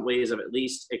some ways of at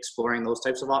least exploring those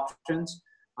types of options.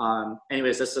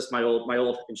 Anyways, that's just my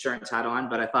old insurance hat on,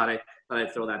 but I thought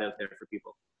I'd throw that out there for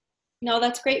people. No,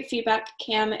 that's great feedback,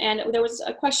 Cam. And there was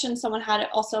a question someone had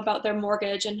also about their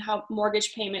mortgage and how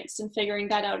mortgage payments and figuring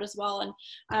that out as well.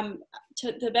 And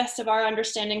to the best of our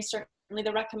understanding, certainly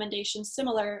the recommendation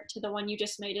similar to the one you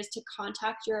just made is to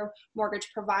contact your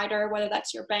mortgage provider, whether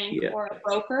that's your bank or a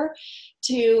broker,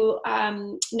 to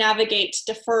navigate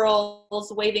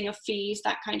deferrals, waiving of fees,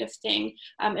 that kind of thing.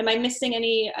 Am I missing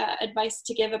any advice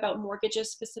to give about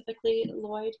mortgages specifically,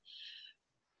 Lloyd?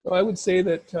 Well, I would say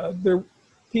that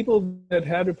people that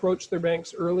had approached their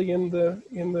banks early in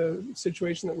the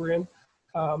situation that we're in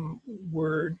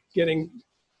were getting,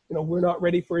 we're not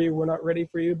ready for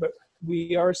you, but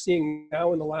we are seeing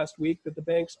now in the last week that the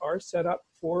banks are set up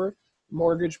for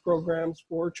mortgage programs,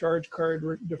 for charge card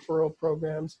deferral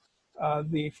programs,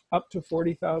 the up to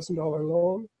 $40,000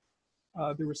 loan.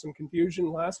 There was some confusion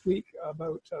last week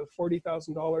about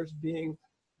 $40,000 being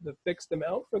the fixed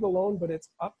amount for the loan, but it's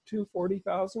up to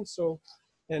 $40,000. So,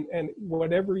 and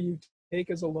whatever you take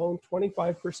as a loan,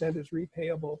 25% is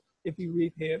repayable if you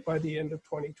repay it by the end of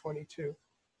 2022.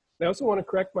 I also want to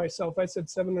correct myself. I said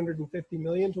 750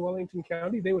 million to Wellington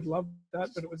County. They would love that,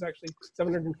 but it was actually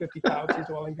 750,000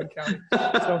 to Wellington County.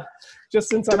 So just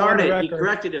since I'm on the record. He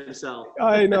corrected himself.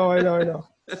 I know.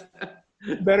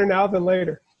 Better now than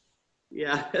later.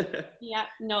 Yeah. Yeah,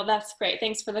 no, that's great.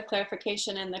 Thanks for the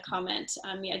clarification and the comment.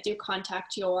 Do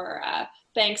contact your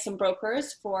banks and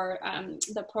brokers for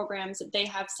the programs that they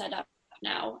have set up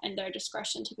now and their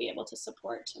discretion to be able to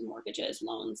support mortgages,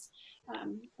 loans,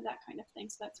 that kind of thing.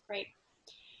 So that's great.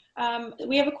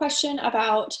 We have a question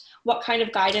about what kind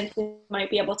of guidance we might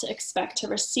be able to expect to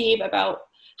receive about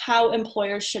how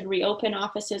employers should reopen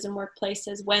offices and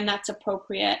workplaces when that's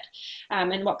appropriate,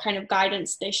 and what kind of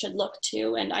guidance they should look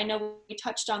to. And I know we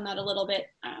touched on that a little bit.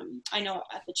 I know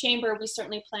at the Chamber, we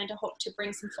certainly plan to hope to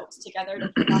bring some folks together to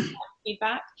provide that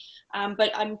feedback.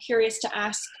 But I'm curious to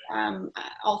ask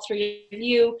all three of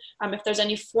you if there's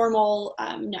any formal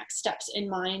next steps in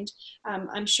mind.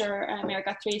 I'm sure Mayor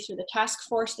Guthrie, through the task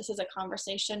force, this is a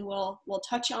conversation we'll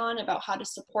touch on about how to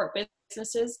support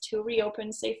businesses to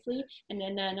reopen safely and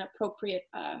in an appropriate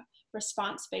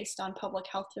response based on public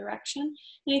health direction.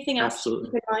 Anything else Absolutely.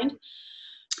 to keep in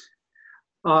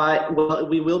mind? Well,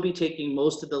 we will be taking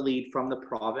most of the lead from the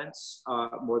province,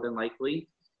 more than likely.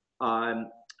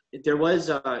 There was,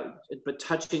 but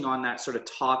touching on that sort of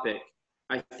topic,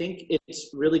 I think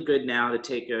it's really good now to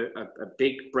take a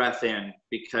big breath in,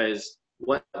 because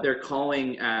what they're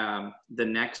calling the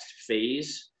next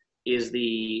phase is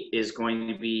going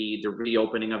to be the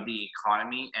reopening of the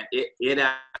economy, and it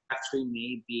actually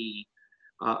may be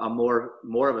a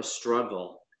more of a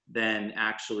struggle than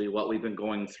actually what we've been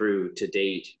going through to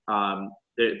date.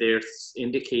 They're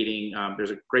indicating,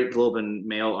 there's a great Globe and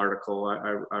Mail article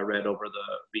I read over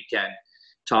the weekend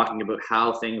talking about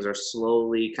how things are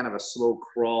slowly, kind of a slow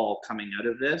crawl coming out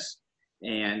of this.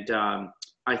 And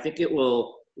I think it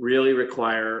will really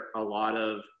require a lot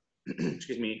of,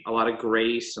 a lot of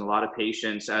grace and a lot of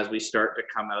patience as we start to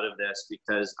come out of this,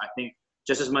 because I think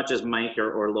just as much as Mike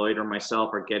or Lloyd or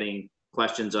myself are getting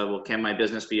questions of, well, can my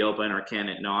business be open or can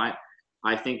it not?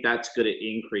 I think that's going to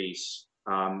increase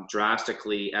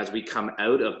drastically as we come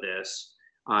out of this,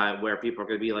 where people are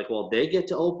going to be like, well, they get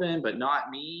to open, but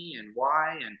not me, and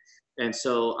why? And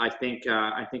so I think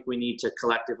we need to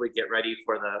collectively get ready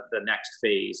for the next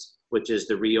phase, which is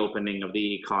the reopening of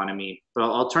the economy. But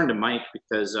I'll turn to Mike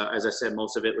because, as I said,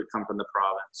 most of it would come from the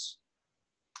province.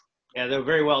 Yeah, they're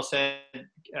very well said,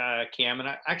 Cam. And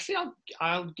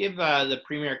I'll give the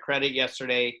Premier credit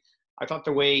yesterday. I thought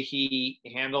the way he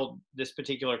handled this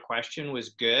particular question was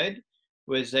good,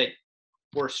 was that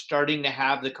we're starting to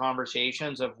have the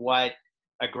conversations of what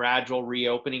a gradual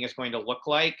reopening is going to look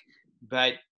like.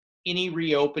 But any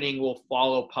reopening will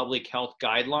follow public health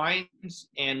guidelines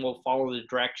and will follow the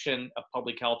direction of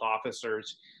public health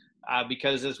officers.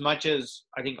 Because as much as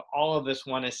I think all of us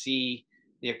want to see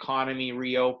the economy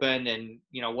reopen and,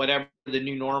 whatever the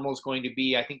new normal is going to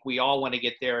be, I think we all want to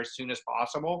get there as soon as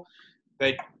possible.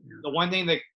 But the one thing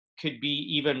that could be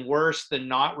even worse than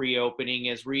not reopening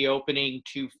is reopening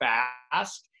too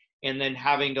fast and then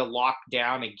having to lock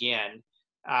down again.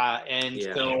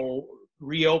 So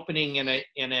reopening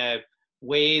in a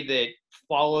way that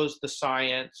follows the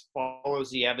science, follows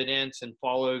the evidence, and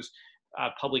follows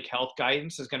public health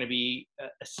guidance is going to be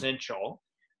essential.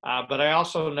 But I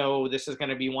also know this is going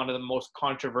to be one of the most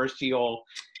controversial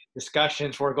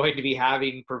discussions we're going to be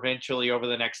having provincially over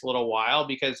the next little while,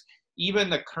 because even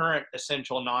the current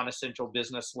essential, non-essential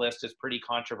business list is pretty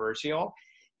controversial.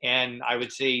 And I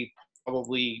would say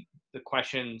probably the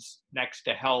questions next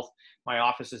to health, my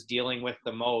office is dealing with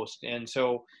the most. And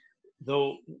so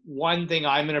the one thing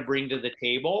I'm going to bring to the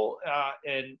table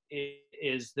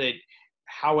is that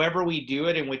however we do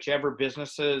it, and whichever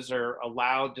businesses are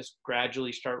allowed to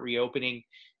gradually start reopening,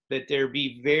 that there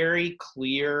be very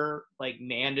clear, like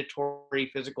mandatory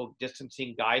physical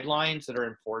distancing guidelines that are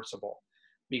enforceable.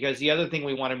 Because the other thing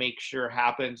we want to make sure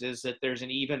happens is that there's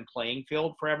an even playing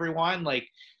field for everyone. Like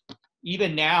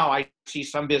even now, I see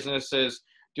some businesses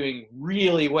doing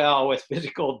really well with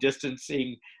physical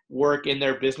distancing work in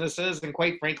their businesses, and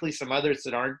quite frankly, some others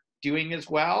that aren't doing as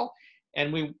well.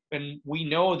 And we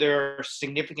know there are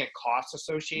significant costs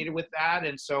associated with that.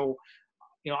 And so,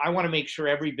 I want to make sure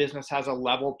every business has a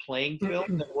level playing field,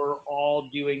 that we're all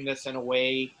doing this in a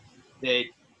way that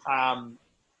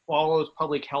follows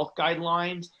public health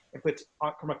guidelines and puts,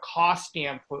 from a cost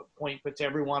standpoint, puts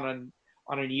everyone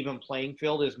on an even playing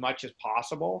field as much as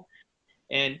possible.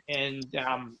 And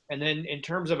then in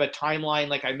terms of a timeline,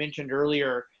 like I mentioned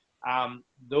earlier,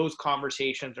 those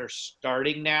conversations are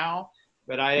starting now,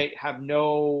 but I have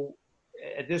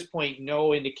at this point,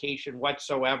 no indication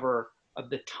whatsoever of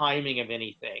the timing of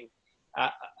anything.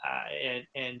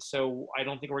 And so I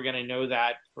don't think we're going to know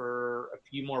that for a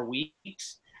few more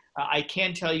weeks. I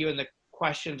can tell you in the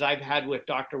questions I've had with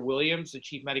Dr. Williams, the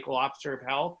Chief Medical Officer of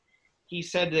Health, he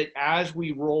said that as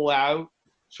we roll out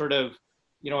sort of,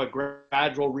 a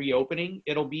gradual reopening,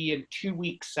 it'll be in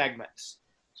 2-week segments.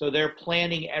 So they're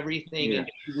planning everything in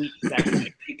 2-week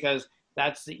segments because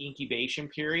that's the incubation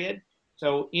period.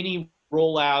 So any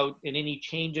rollout and any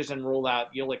changes in rollout,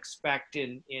 you'll expect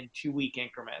in 2-week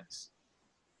increments.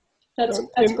 That's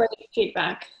great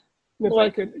feedback.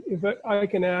 If I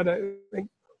can add, I think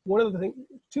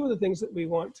two of the things that we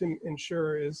want to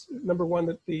ensure is, number one,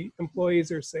 that the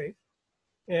employees are safe,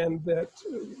 and that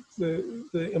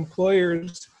the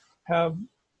employers have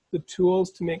the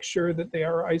tools to make sure that they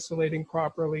are isolating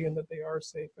properly and that they are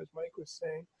safe, as Mike was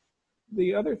saying.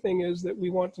 The other thing is that we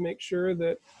want to make sure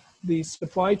that the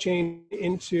supply chain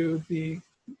into the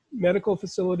medical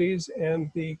facilities and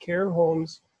the care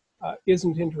homes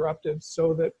isn't interrupted,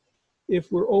 so that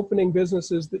if we're opening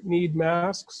businesses that need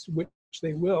masks, which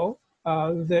they will,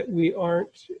 that we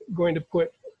aren't going to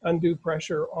put undue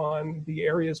pressure on the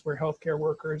areas where healthcare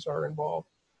workers are involved.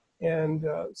 And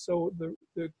so the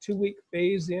 2-week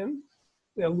phase in,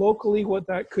 locally, what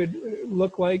that could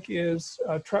look like is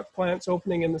truck plants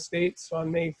opening in the States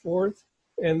on May 4th,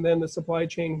 and then the supply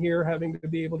chain here having to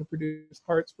be able to produce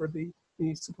parts for the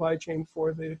supply chain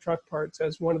for the truck parts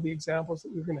as one of the examples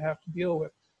that we're going to have to deal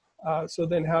with. So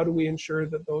then how do we ensure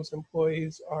that those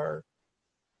employees are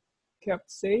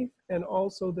kept safe, and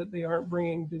also that they aren't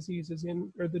bringing diseases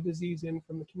in, or the disease in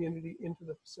from the community into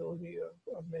the facility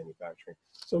of manufacturing?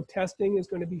 So testing is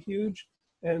going to be huge,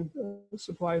 and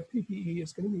supply of PPE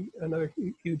is going to be another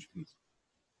huge piece.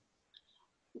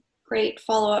 Great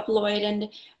follow-up, Lloyd. And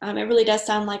it really does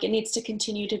sound like it needs to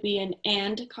continue to be an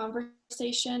and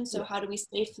conversation. So how do we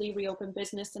safely reopen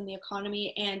business and the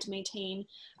economy and maintain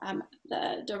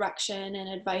the direction and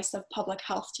advice of public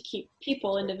health to keep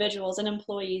people, individuals, and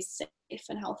employees safe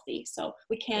and healthy? So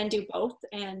we can do both,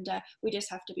 and we just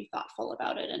have to be thoughtful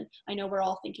about it. And I know we're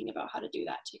all thinking about how to do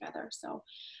that together. So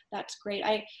that's great.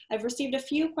 I've received a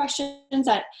few questions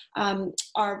that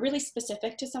are really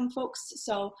specific to some folks.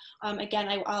 So again,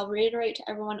 I'll reiterate to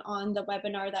everyone on the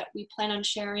webinar that we plan on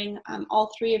sharing all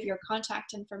 3 of your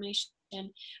contact information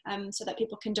so that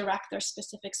people can direct their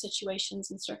specific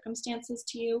situations and circumstances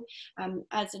to you.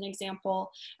 As an example,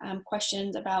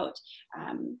 questions about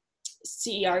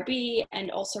CERB and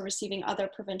also receiving other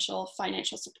provincial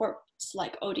financial supports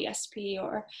like ODSP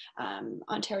or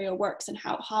Ontario Works, and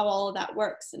how all of that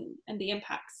works and the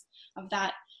impacts of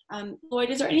that. Lloyd,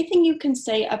 is there anything you can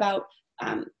say about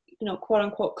quote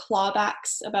unquote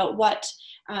clawbacks, about what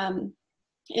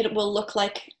it will look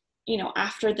like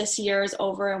after this year is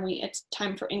over and it's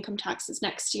time for income taxes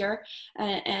next year,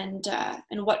 and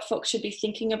what folks should be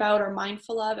thinking about or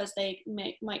mindful of as they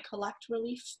might collect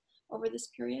relief over this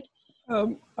period?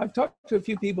 I've talked to a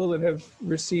few people that have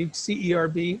received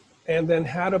CERB and then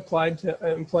had applied to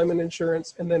employment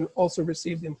insurance and then also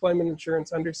received employment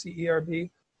insurance under CERB.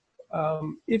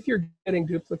 If you're getting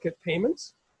duplicate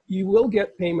payments, you will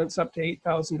get payments up to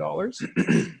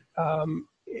 $8,000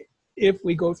 if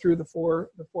we go through the four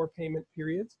payment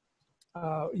periods.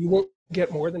 You won't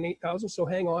get more than $8,000, so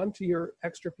hang on to your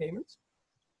extra payments.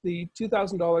 The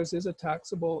 $2,000 is a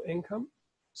taxable income.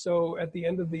 So at the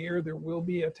end of the year, there will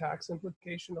be a tax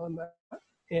implication on that.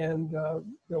 And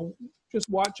just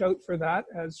watch out for that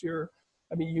as you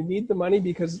need the money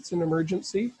because it's an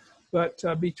emergency, but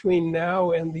between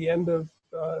now and the end of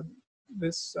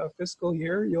this fiscal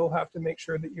year, you'll have to make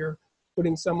sure that you're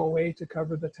putting some away to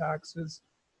cover the taxes.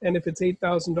 And if it's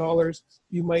 $8,000,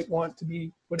 you might want to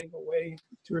be putting away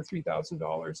 $2,000 or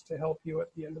 $3,000 to help you at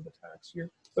the end of the tax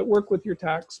year. But work with your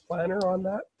tax planner on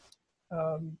that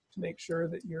to make sure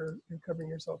that you're covering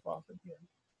yourself off at the end.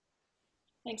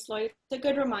 Thanks, Lloyd. It's a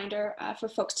good reminder for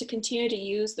folks to continue to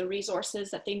use the resources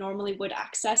that they normally would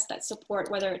access that support,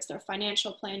 whether it's their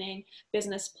financial planning,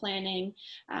 business planning,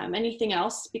 anything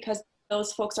else, because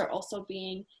those folks are also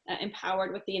being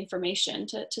empowered with the information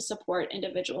to support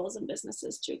individuals and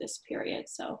businesses through this period.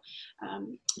 So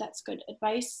that's good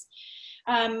advice.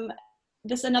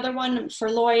 This another one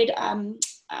for Lloyd.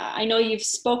 I know you've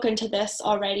spoken to this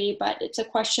already, but it's a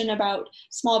question about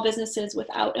small businesses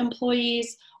without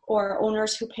employees or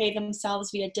owners who pay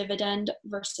themselves via dividend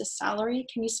versus salary.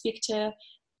 Can you speak to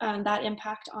that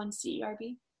impact on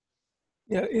CERB?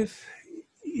 Yeah, if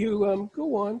you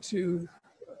go on to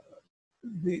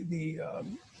the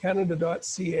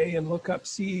Canada.ca and look up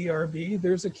CERB,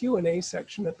 there's a Q&A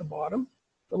section at the bottom.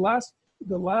 The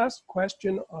last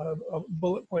question of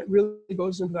bullet point really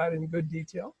goes into that in good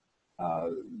detail.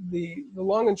 The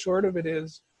long and short of it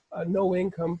is no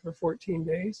income for 14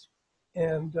 days,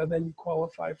 and then you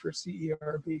qualify for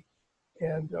CERB.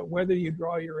 And whether you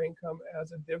draw your income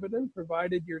as a dividend,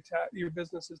 provided your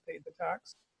business has paid the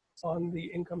tax on the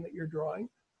income that you're drawing,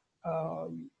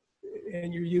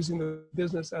 and you're using the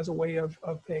business as a way of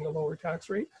paying a lower tax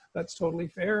rate, that's totally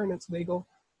fair and it's legal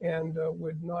and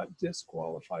would not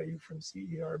disqualify you from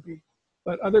CERB.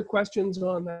 But other questions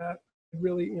on that,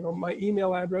 really, my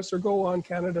email address, or go on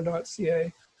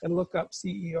Canada.ca and look up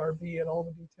CERB, and all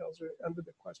the details are under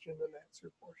the question and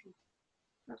answer portion.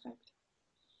 Perfect.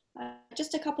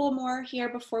 Just a couple more here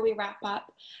before we wrap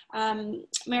up.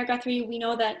 Mayor Guthrie, we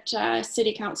know that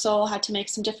City Council had to make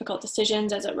some difficult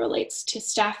decisions as it relates to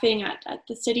staffing at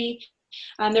the city.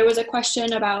 There was a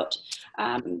question about,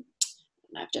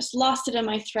 I've just lost it in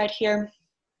my thread here,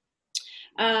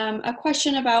 a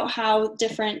question about how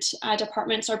different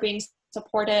departments are being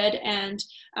supported and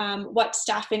what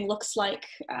staffing looks like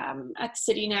at the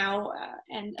city now.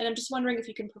 And I'm just wondering if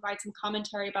you can provide some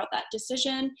commentary about that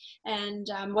decision and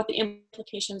what the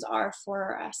implications are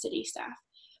for city staff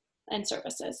and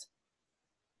services.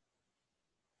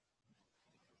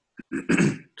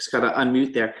 Just got to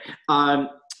unmute there.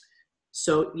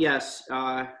 So yes,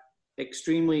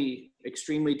 extremely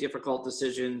difficult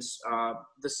decisions,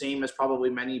 the same as probably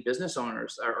many business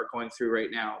owners are going through right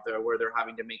now, where they're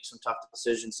having to make some tough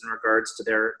decisions in regards to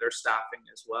their staffing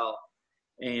as well.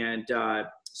 And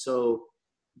so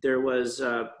there was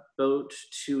about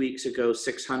 2 weeks ago,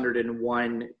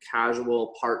 601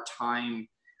 casual part-time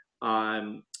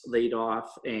laid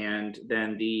off, and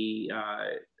then the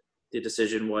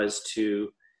decision was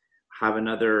to have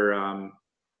another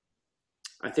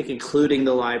I think including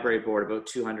the library board, about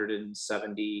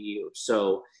 270 or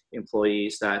so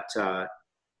employees that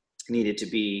needed to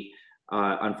be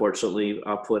unfortunately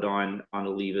put on a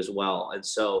leave as well. And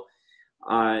so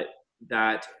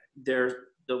that they're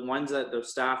the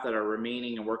staff that are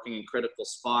remaining and working in critical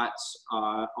spots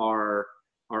are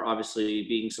obviously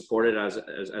being supported as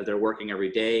they're working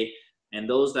every day. And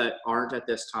those that aren't at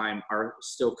this time are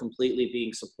still completely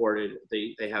being supported.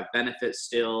 They have benefits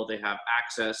still. They have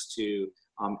access to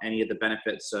any of the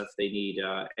benefits if they need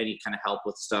any kind of help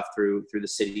with stuff through the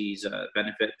city's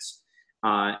benefits.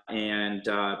 And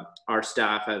our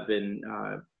staff have been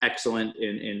excellent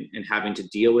in having to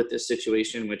deal with this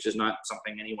situation, which is not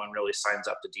something anyone really signs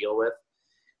up to deal with.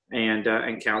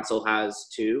 And council has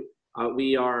too.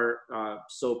 We are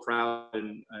so proud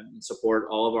and support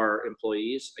all of our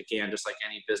employees, again, just like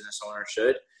any business owner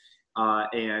should.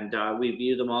 And we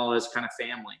view them all as kind of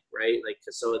family, right? Like,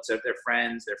 so it's their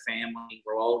friends, their family.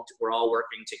 We're all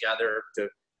working together to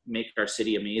make our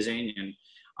city amazing.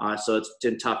 And so it's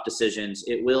been tough decisions.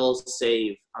 It will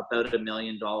save about $1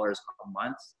 million a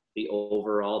month, the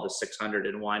overall, the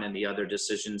 601 and the other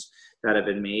decisions that have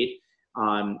been made.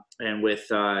 And with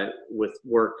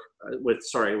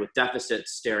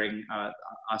deficits staring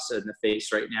us in the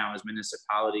face right now as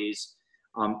municipalities,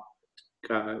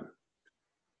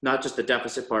 not just the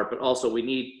deficit part, but also we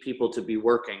need people to be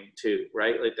working too,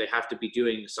 right? Like they have to be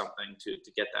doing something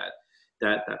to get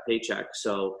that paycheck.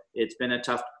 So it's been a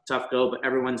tough go, but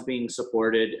everyone's being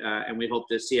supported, and we hope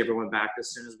to see everyone back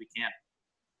as soon as we can.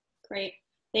 Great,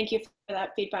 thank you for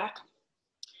that feedback.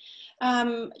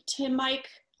 To Mike,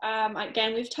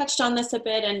 Again, we've touched on this a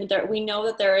bit, and we know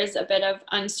that there is a bit of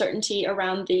uncertainty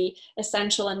around the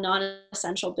essential and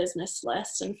non-essential business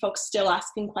list, and folks still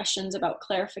asking questions about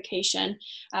clarification.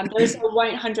 There's a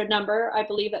 1-800 number, I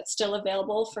believe, that's still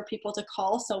available for people to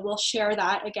call, so we'll share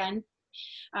that again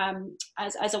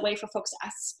as a way for folks to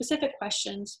ask specific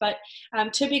questions. But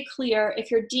to be clear, if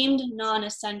you're deemed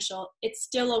non-essential, it's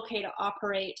still okay to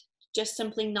operate, just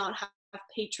simply not have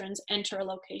patrons enter a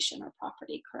location or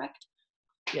property, correct?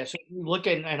 Yeah, so look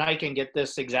at, and I can get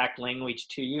this exact language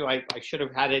to you. I should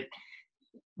have had it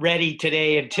ready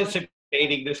today,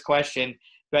 anticipating this question,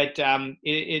 but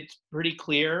it's pretty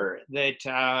clear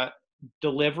that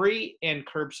delivery and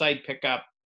curbside pickup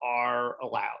are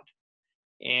allowed.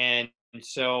 And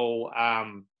so,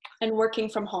 and working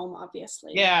from home,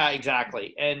 obviously. Yeah,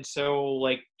 exactly. And so,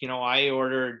 like, I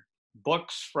ordered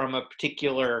books from a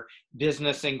particular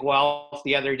business in Guelph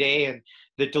the other day, and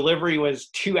the delivery was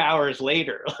 2 hours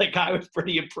later. Like, I was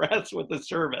pretty impressed with the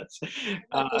service.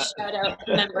 Shout out,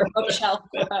 remember, bookshelf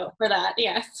for that,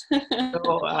 yes.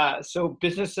 So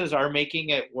businesses are making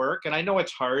it work. And I know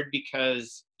it's hard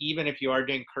because even if you are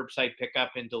doing curbside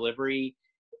pickup and delivery,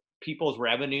 people's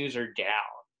revenues are down.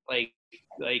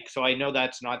 So I know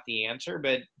that's not the answer,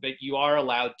 but you are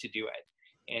allowed to do it.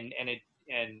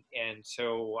 And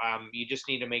so you just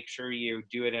need to make sure you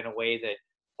do it in a way that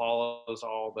follows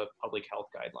all the public health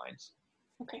guidelines.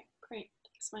 Okay, great.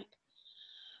 Thanks, Mike.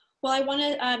 Well, I want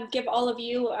to give all of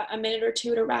you a minute or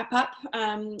two to wrap up.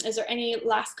 Is there any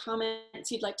last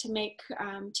comments you'd like to make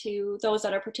to those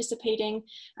that are participating?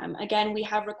 Again, we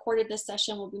have recorded this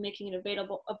session. We'll be making it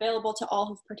available to all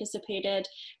who've participated,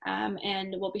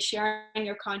 and we'll be sharing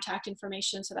your contact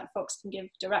information so that folks can give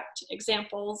direct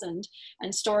examples and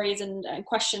stories and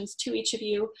questions to each of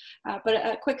you. But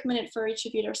a quick minute for each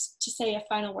of you to say a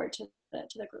final word to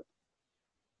the group.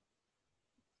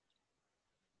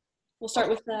 We'll start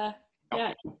with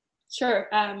yeah, sure.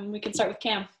 We can start with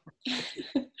Cam.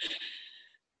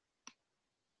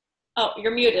 Oh,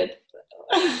 you're muted.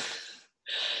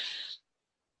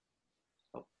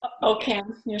 Oh,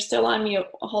 Cam, you're still on mute.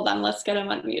 Hold on, let's get him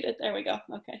unmuted. There we go.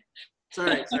 Okay.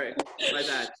 Sorry, my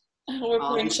bad. We're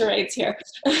playing charades here.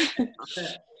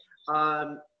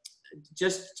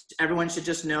 Just everyone should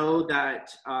just know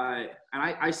that, and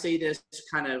I say this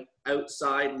kind of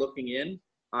outside looking in.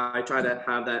 I try to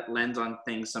have that lens on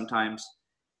things sometimes.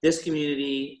 This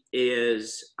community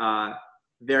is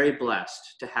very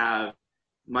blessed to have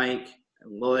Mike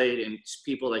and Lloyd and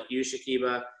people like you,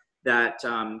 Shakiba, that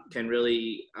can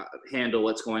really handle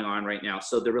what's going on right now.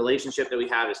 So the relationship that we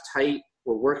have is tight.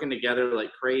 We're working together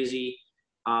like crazy.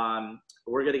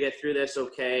 We're going to get through this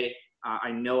okay. I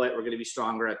know it. We're going to be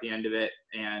stronger at the end of it.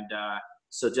 And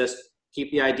so just keep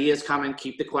the ideas coming,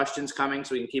 keep the questions coming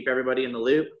so we can keep everybody in the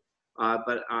loop.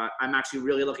 But I'm actually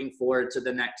really looking forward to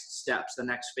the next steps, the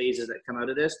next phases that come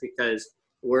out of this, because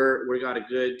we got a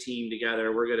good team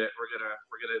together. We're gonna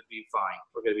be fine.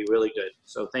 We're gonna be really good.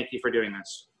 So thank you for doing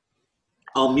this.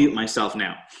 I'll mute myself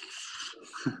now.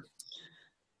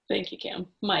 Thank you, Cam.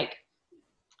 Mike.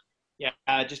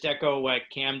 Yeah, just echo what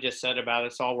Cam just said about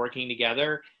us all working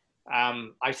together.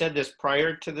 I said this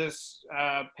prior to this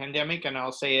pandemic, and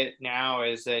I'll say it now,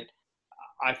 is that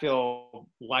I feel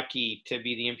lucky to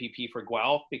be the MPP for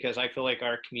Guelph, because I feel like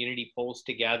our community pulls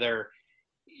together.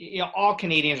 All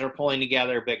Canadians are pulling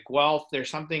together, but Guelph, there's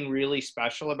something really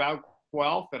special about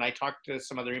Guelph. And I talked to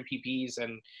some other MPPs,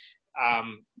 and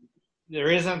there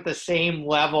isn't the same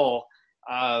level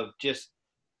of just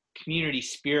community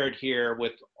spirit here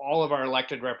with all of our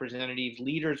elected representatives,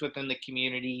 leaders within the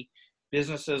community,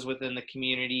 businesses within the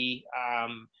community,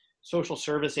 social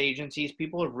service agencies.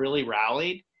 People have really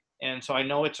rallied. And so I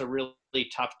know it's a really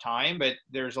tough time, but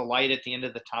there's a light at the end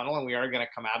of the tunnel, and we are going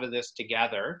to come out of this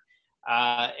together.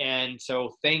 And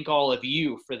so thank all of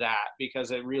you for that,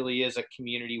 because it really is a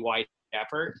community-wide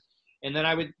effort. And then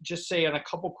I would just say on a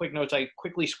couple quick notes, I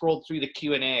quickly scrolled through the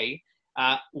Q&A.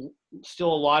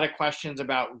 Still a lot of questions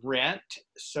about rent.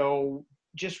 So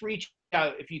just reach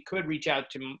out, if you could reach out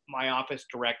to my office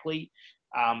directly.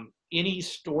 Any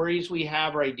stories we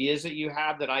have or ideas that you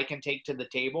have that I can take to the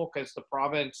table, because the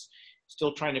province is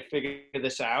still trying to figure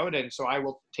this out. And so I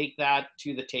will take that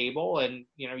to the table, and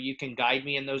you can guide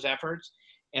me in those efforts.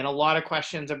 And a lot of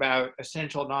questions about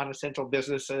essential, non-essential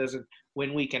businesses and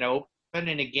when we can open.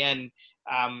 And again,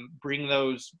 bring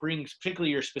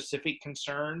particularly your specific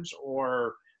concerns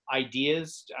or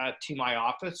ideas to my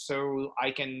office, so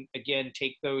I can again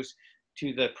take those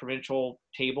to the provincial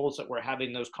tables that we're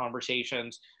having those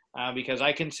conversations. Because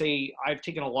I can say I've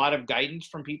taken a lot of guidance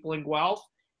from people in Guelph,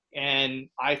 and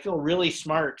I feel really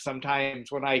smart sometimes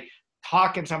when I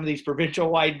talk in some of these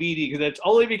provincial-wide meetings. It's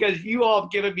only because you all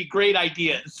have given me great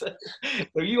ideas.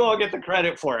 So you all get the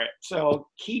credit for it. So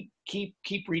keep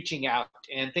reaching out.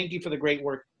 And thank you for the great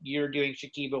work you're doing,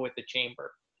 Shakiba, with the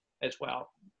Chamber as well.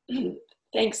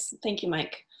 Thanks. Thank you,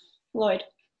 Mike. Lloyd.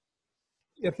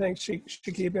 Yeah, thanks,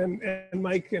 Shakiba. And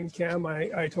Mike and Cam,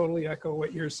 I totally echo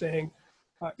what you're saying.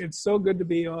 It's so good to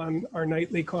be on our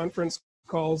nightly conference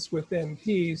calls with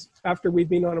MPs after we've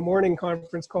been on a morning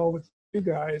conference call with you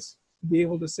guys to be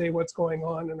able to say what's going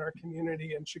on in our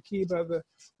community. And Shakiba,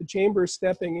 the Chamber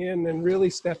stepping in and really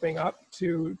stepping up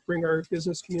to bring our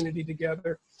business community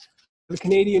together. The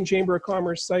Canadian Chamber of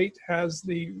Commerce site has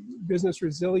the business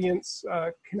resilience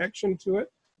connection to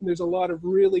it. And there's a lot of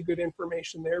really good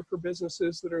information there for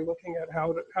businesses that are looking at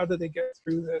how do they get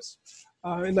through this.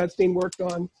 And that's being worked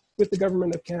on with the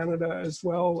Government of Canada as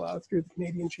well through the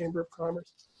Canadian Chamber of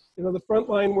Commerce. You know, the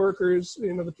frontline workers,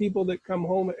 you know, the people that come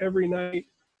home every night,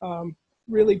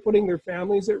 really putting their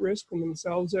families at risk and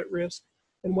themselves at risk,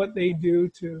 and what they do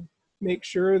to make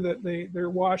sure that they're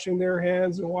washing their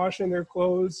hands and washing their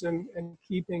clothes and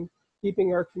keeping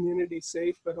our community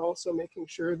safe, but also making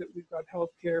sure that we've got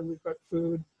healthcare, we've got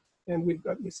food, and we've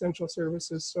got essential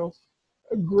services. So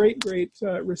a great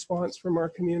response from our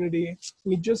community.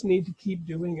 We just need to keep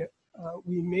doing it.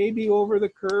 We may be over the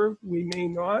curve, we may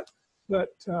not, but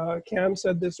Cam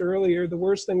said this earlier, the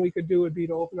worst thing we could do would be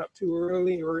to open up too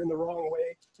early or in the wrong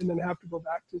way and then have to go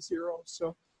back to zero.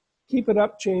 So keep it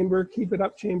up, Chamber, keep it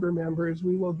up, Chamber members.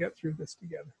 We will get through this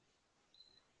together.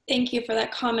 Thank you for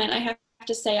that comment. I have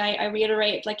to say,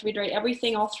 I'd like to reiterate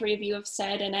everything all three of you have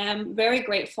said, and I am very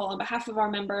grateful on behalf of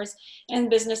our members and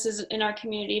businesses in our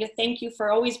community to thank you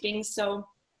for always being so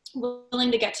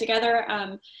willing to get together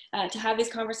to have these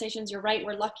conversations. You're right,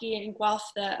 we're lucky in Guelph.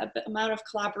 The amount of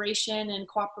collaboration and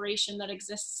cooperation that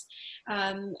exists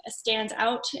stands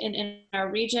out in our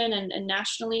region and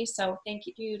nationally. So thank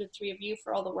you to the three of you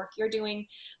for all the work you're doing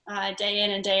day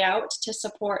in and day out to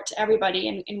support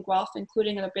everybody in Guelph,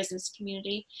 including the business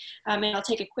community. And I'll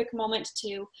take a quick moment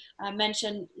to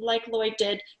mention, like Lloyd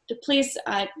did, to please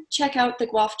check out the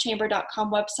guelphchamber.com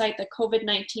website. The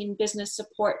COVID-19 business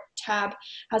support tab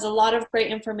has a lot of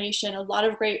great information, a lot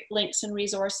of great links and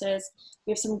resources.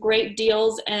 We have some great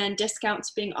deals and discounts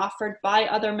being offered by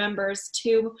other members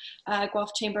to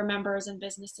Guelph Chamber members and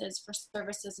businesses for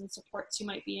services and supports you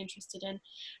might be interested in.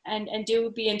 And do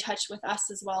be in touch with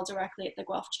us as well directly at the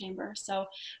Guelph Chamber. So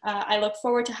I look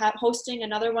forward to hosting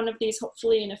another one of these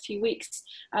hopefully in a few weeks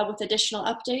with additional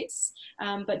updates.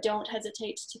 But don't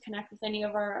hesitate to connect with any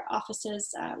of our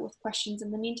offices with questions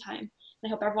in the meantime. I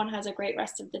hope everyone has a great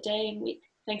rest of the day and week.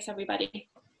 Thanks, everybody.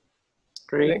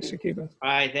 Great. Thanks, Shakiba.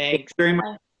 Bye, thanks. Thanks very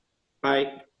much.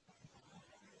 Bye.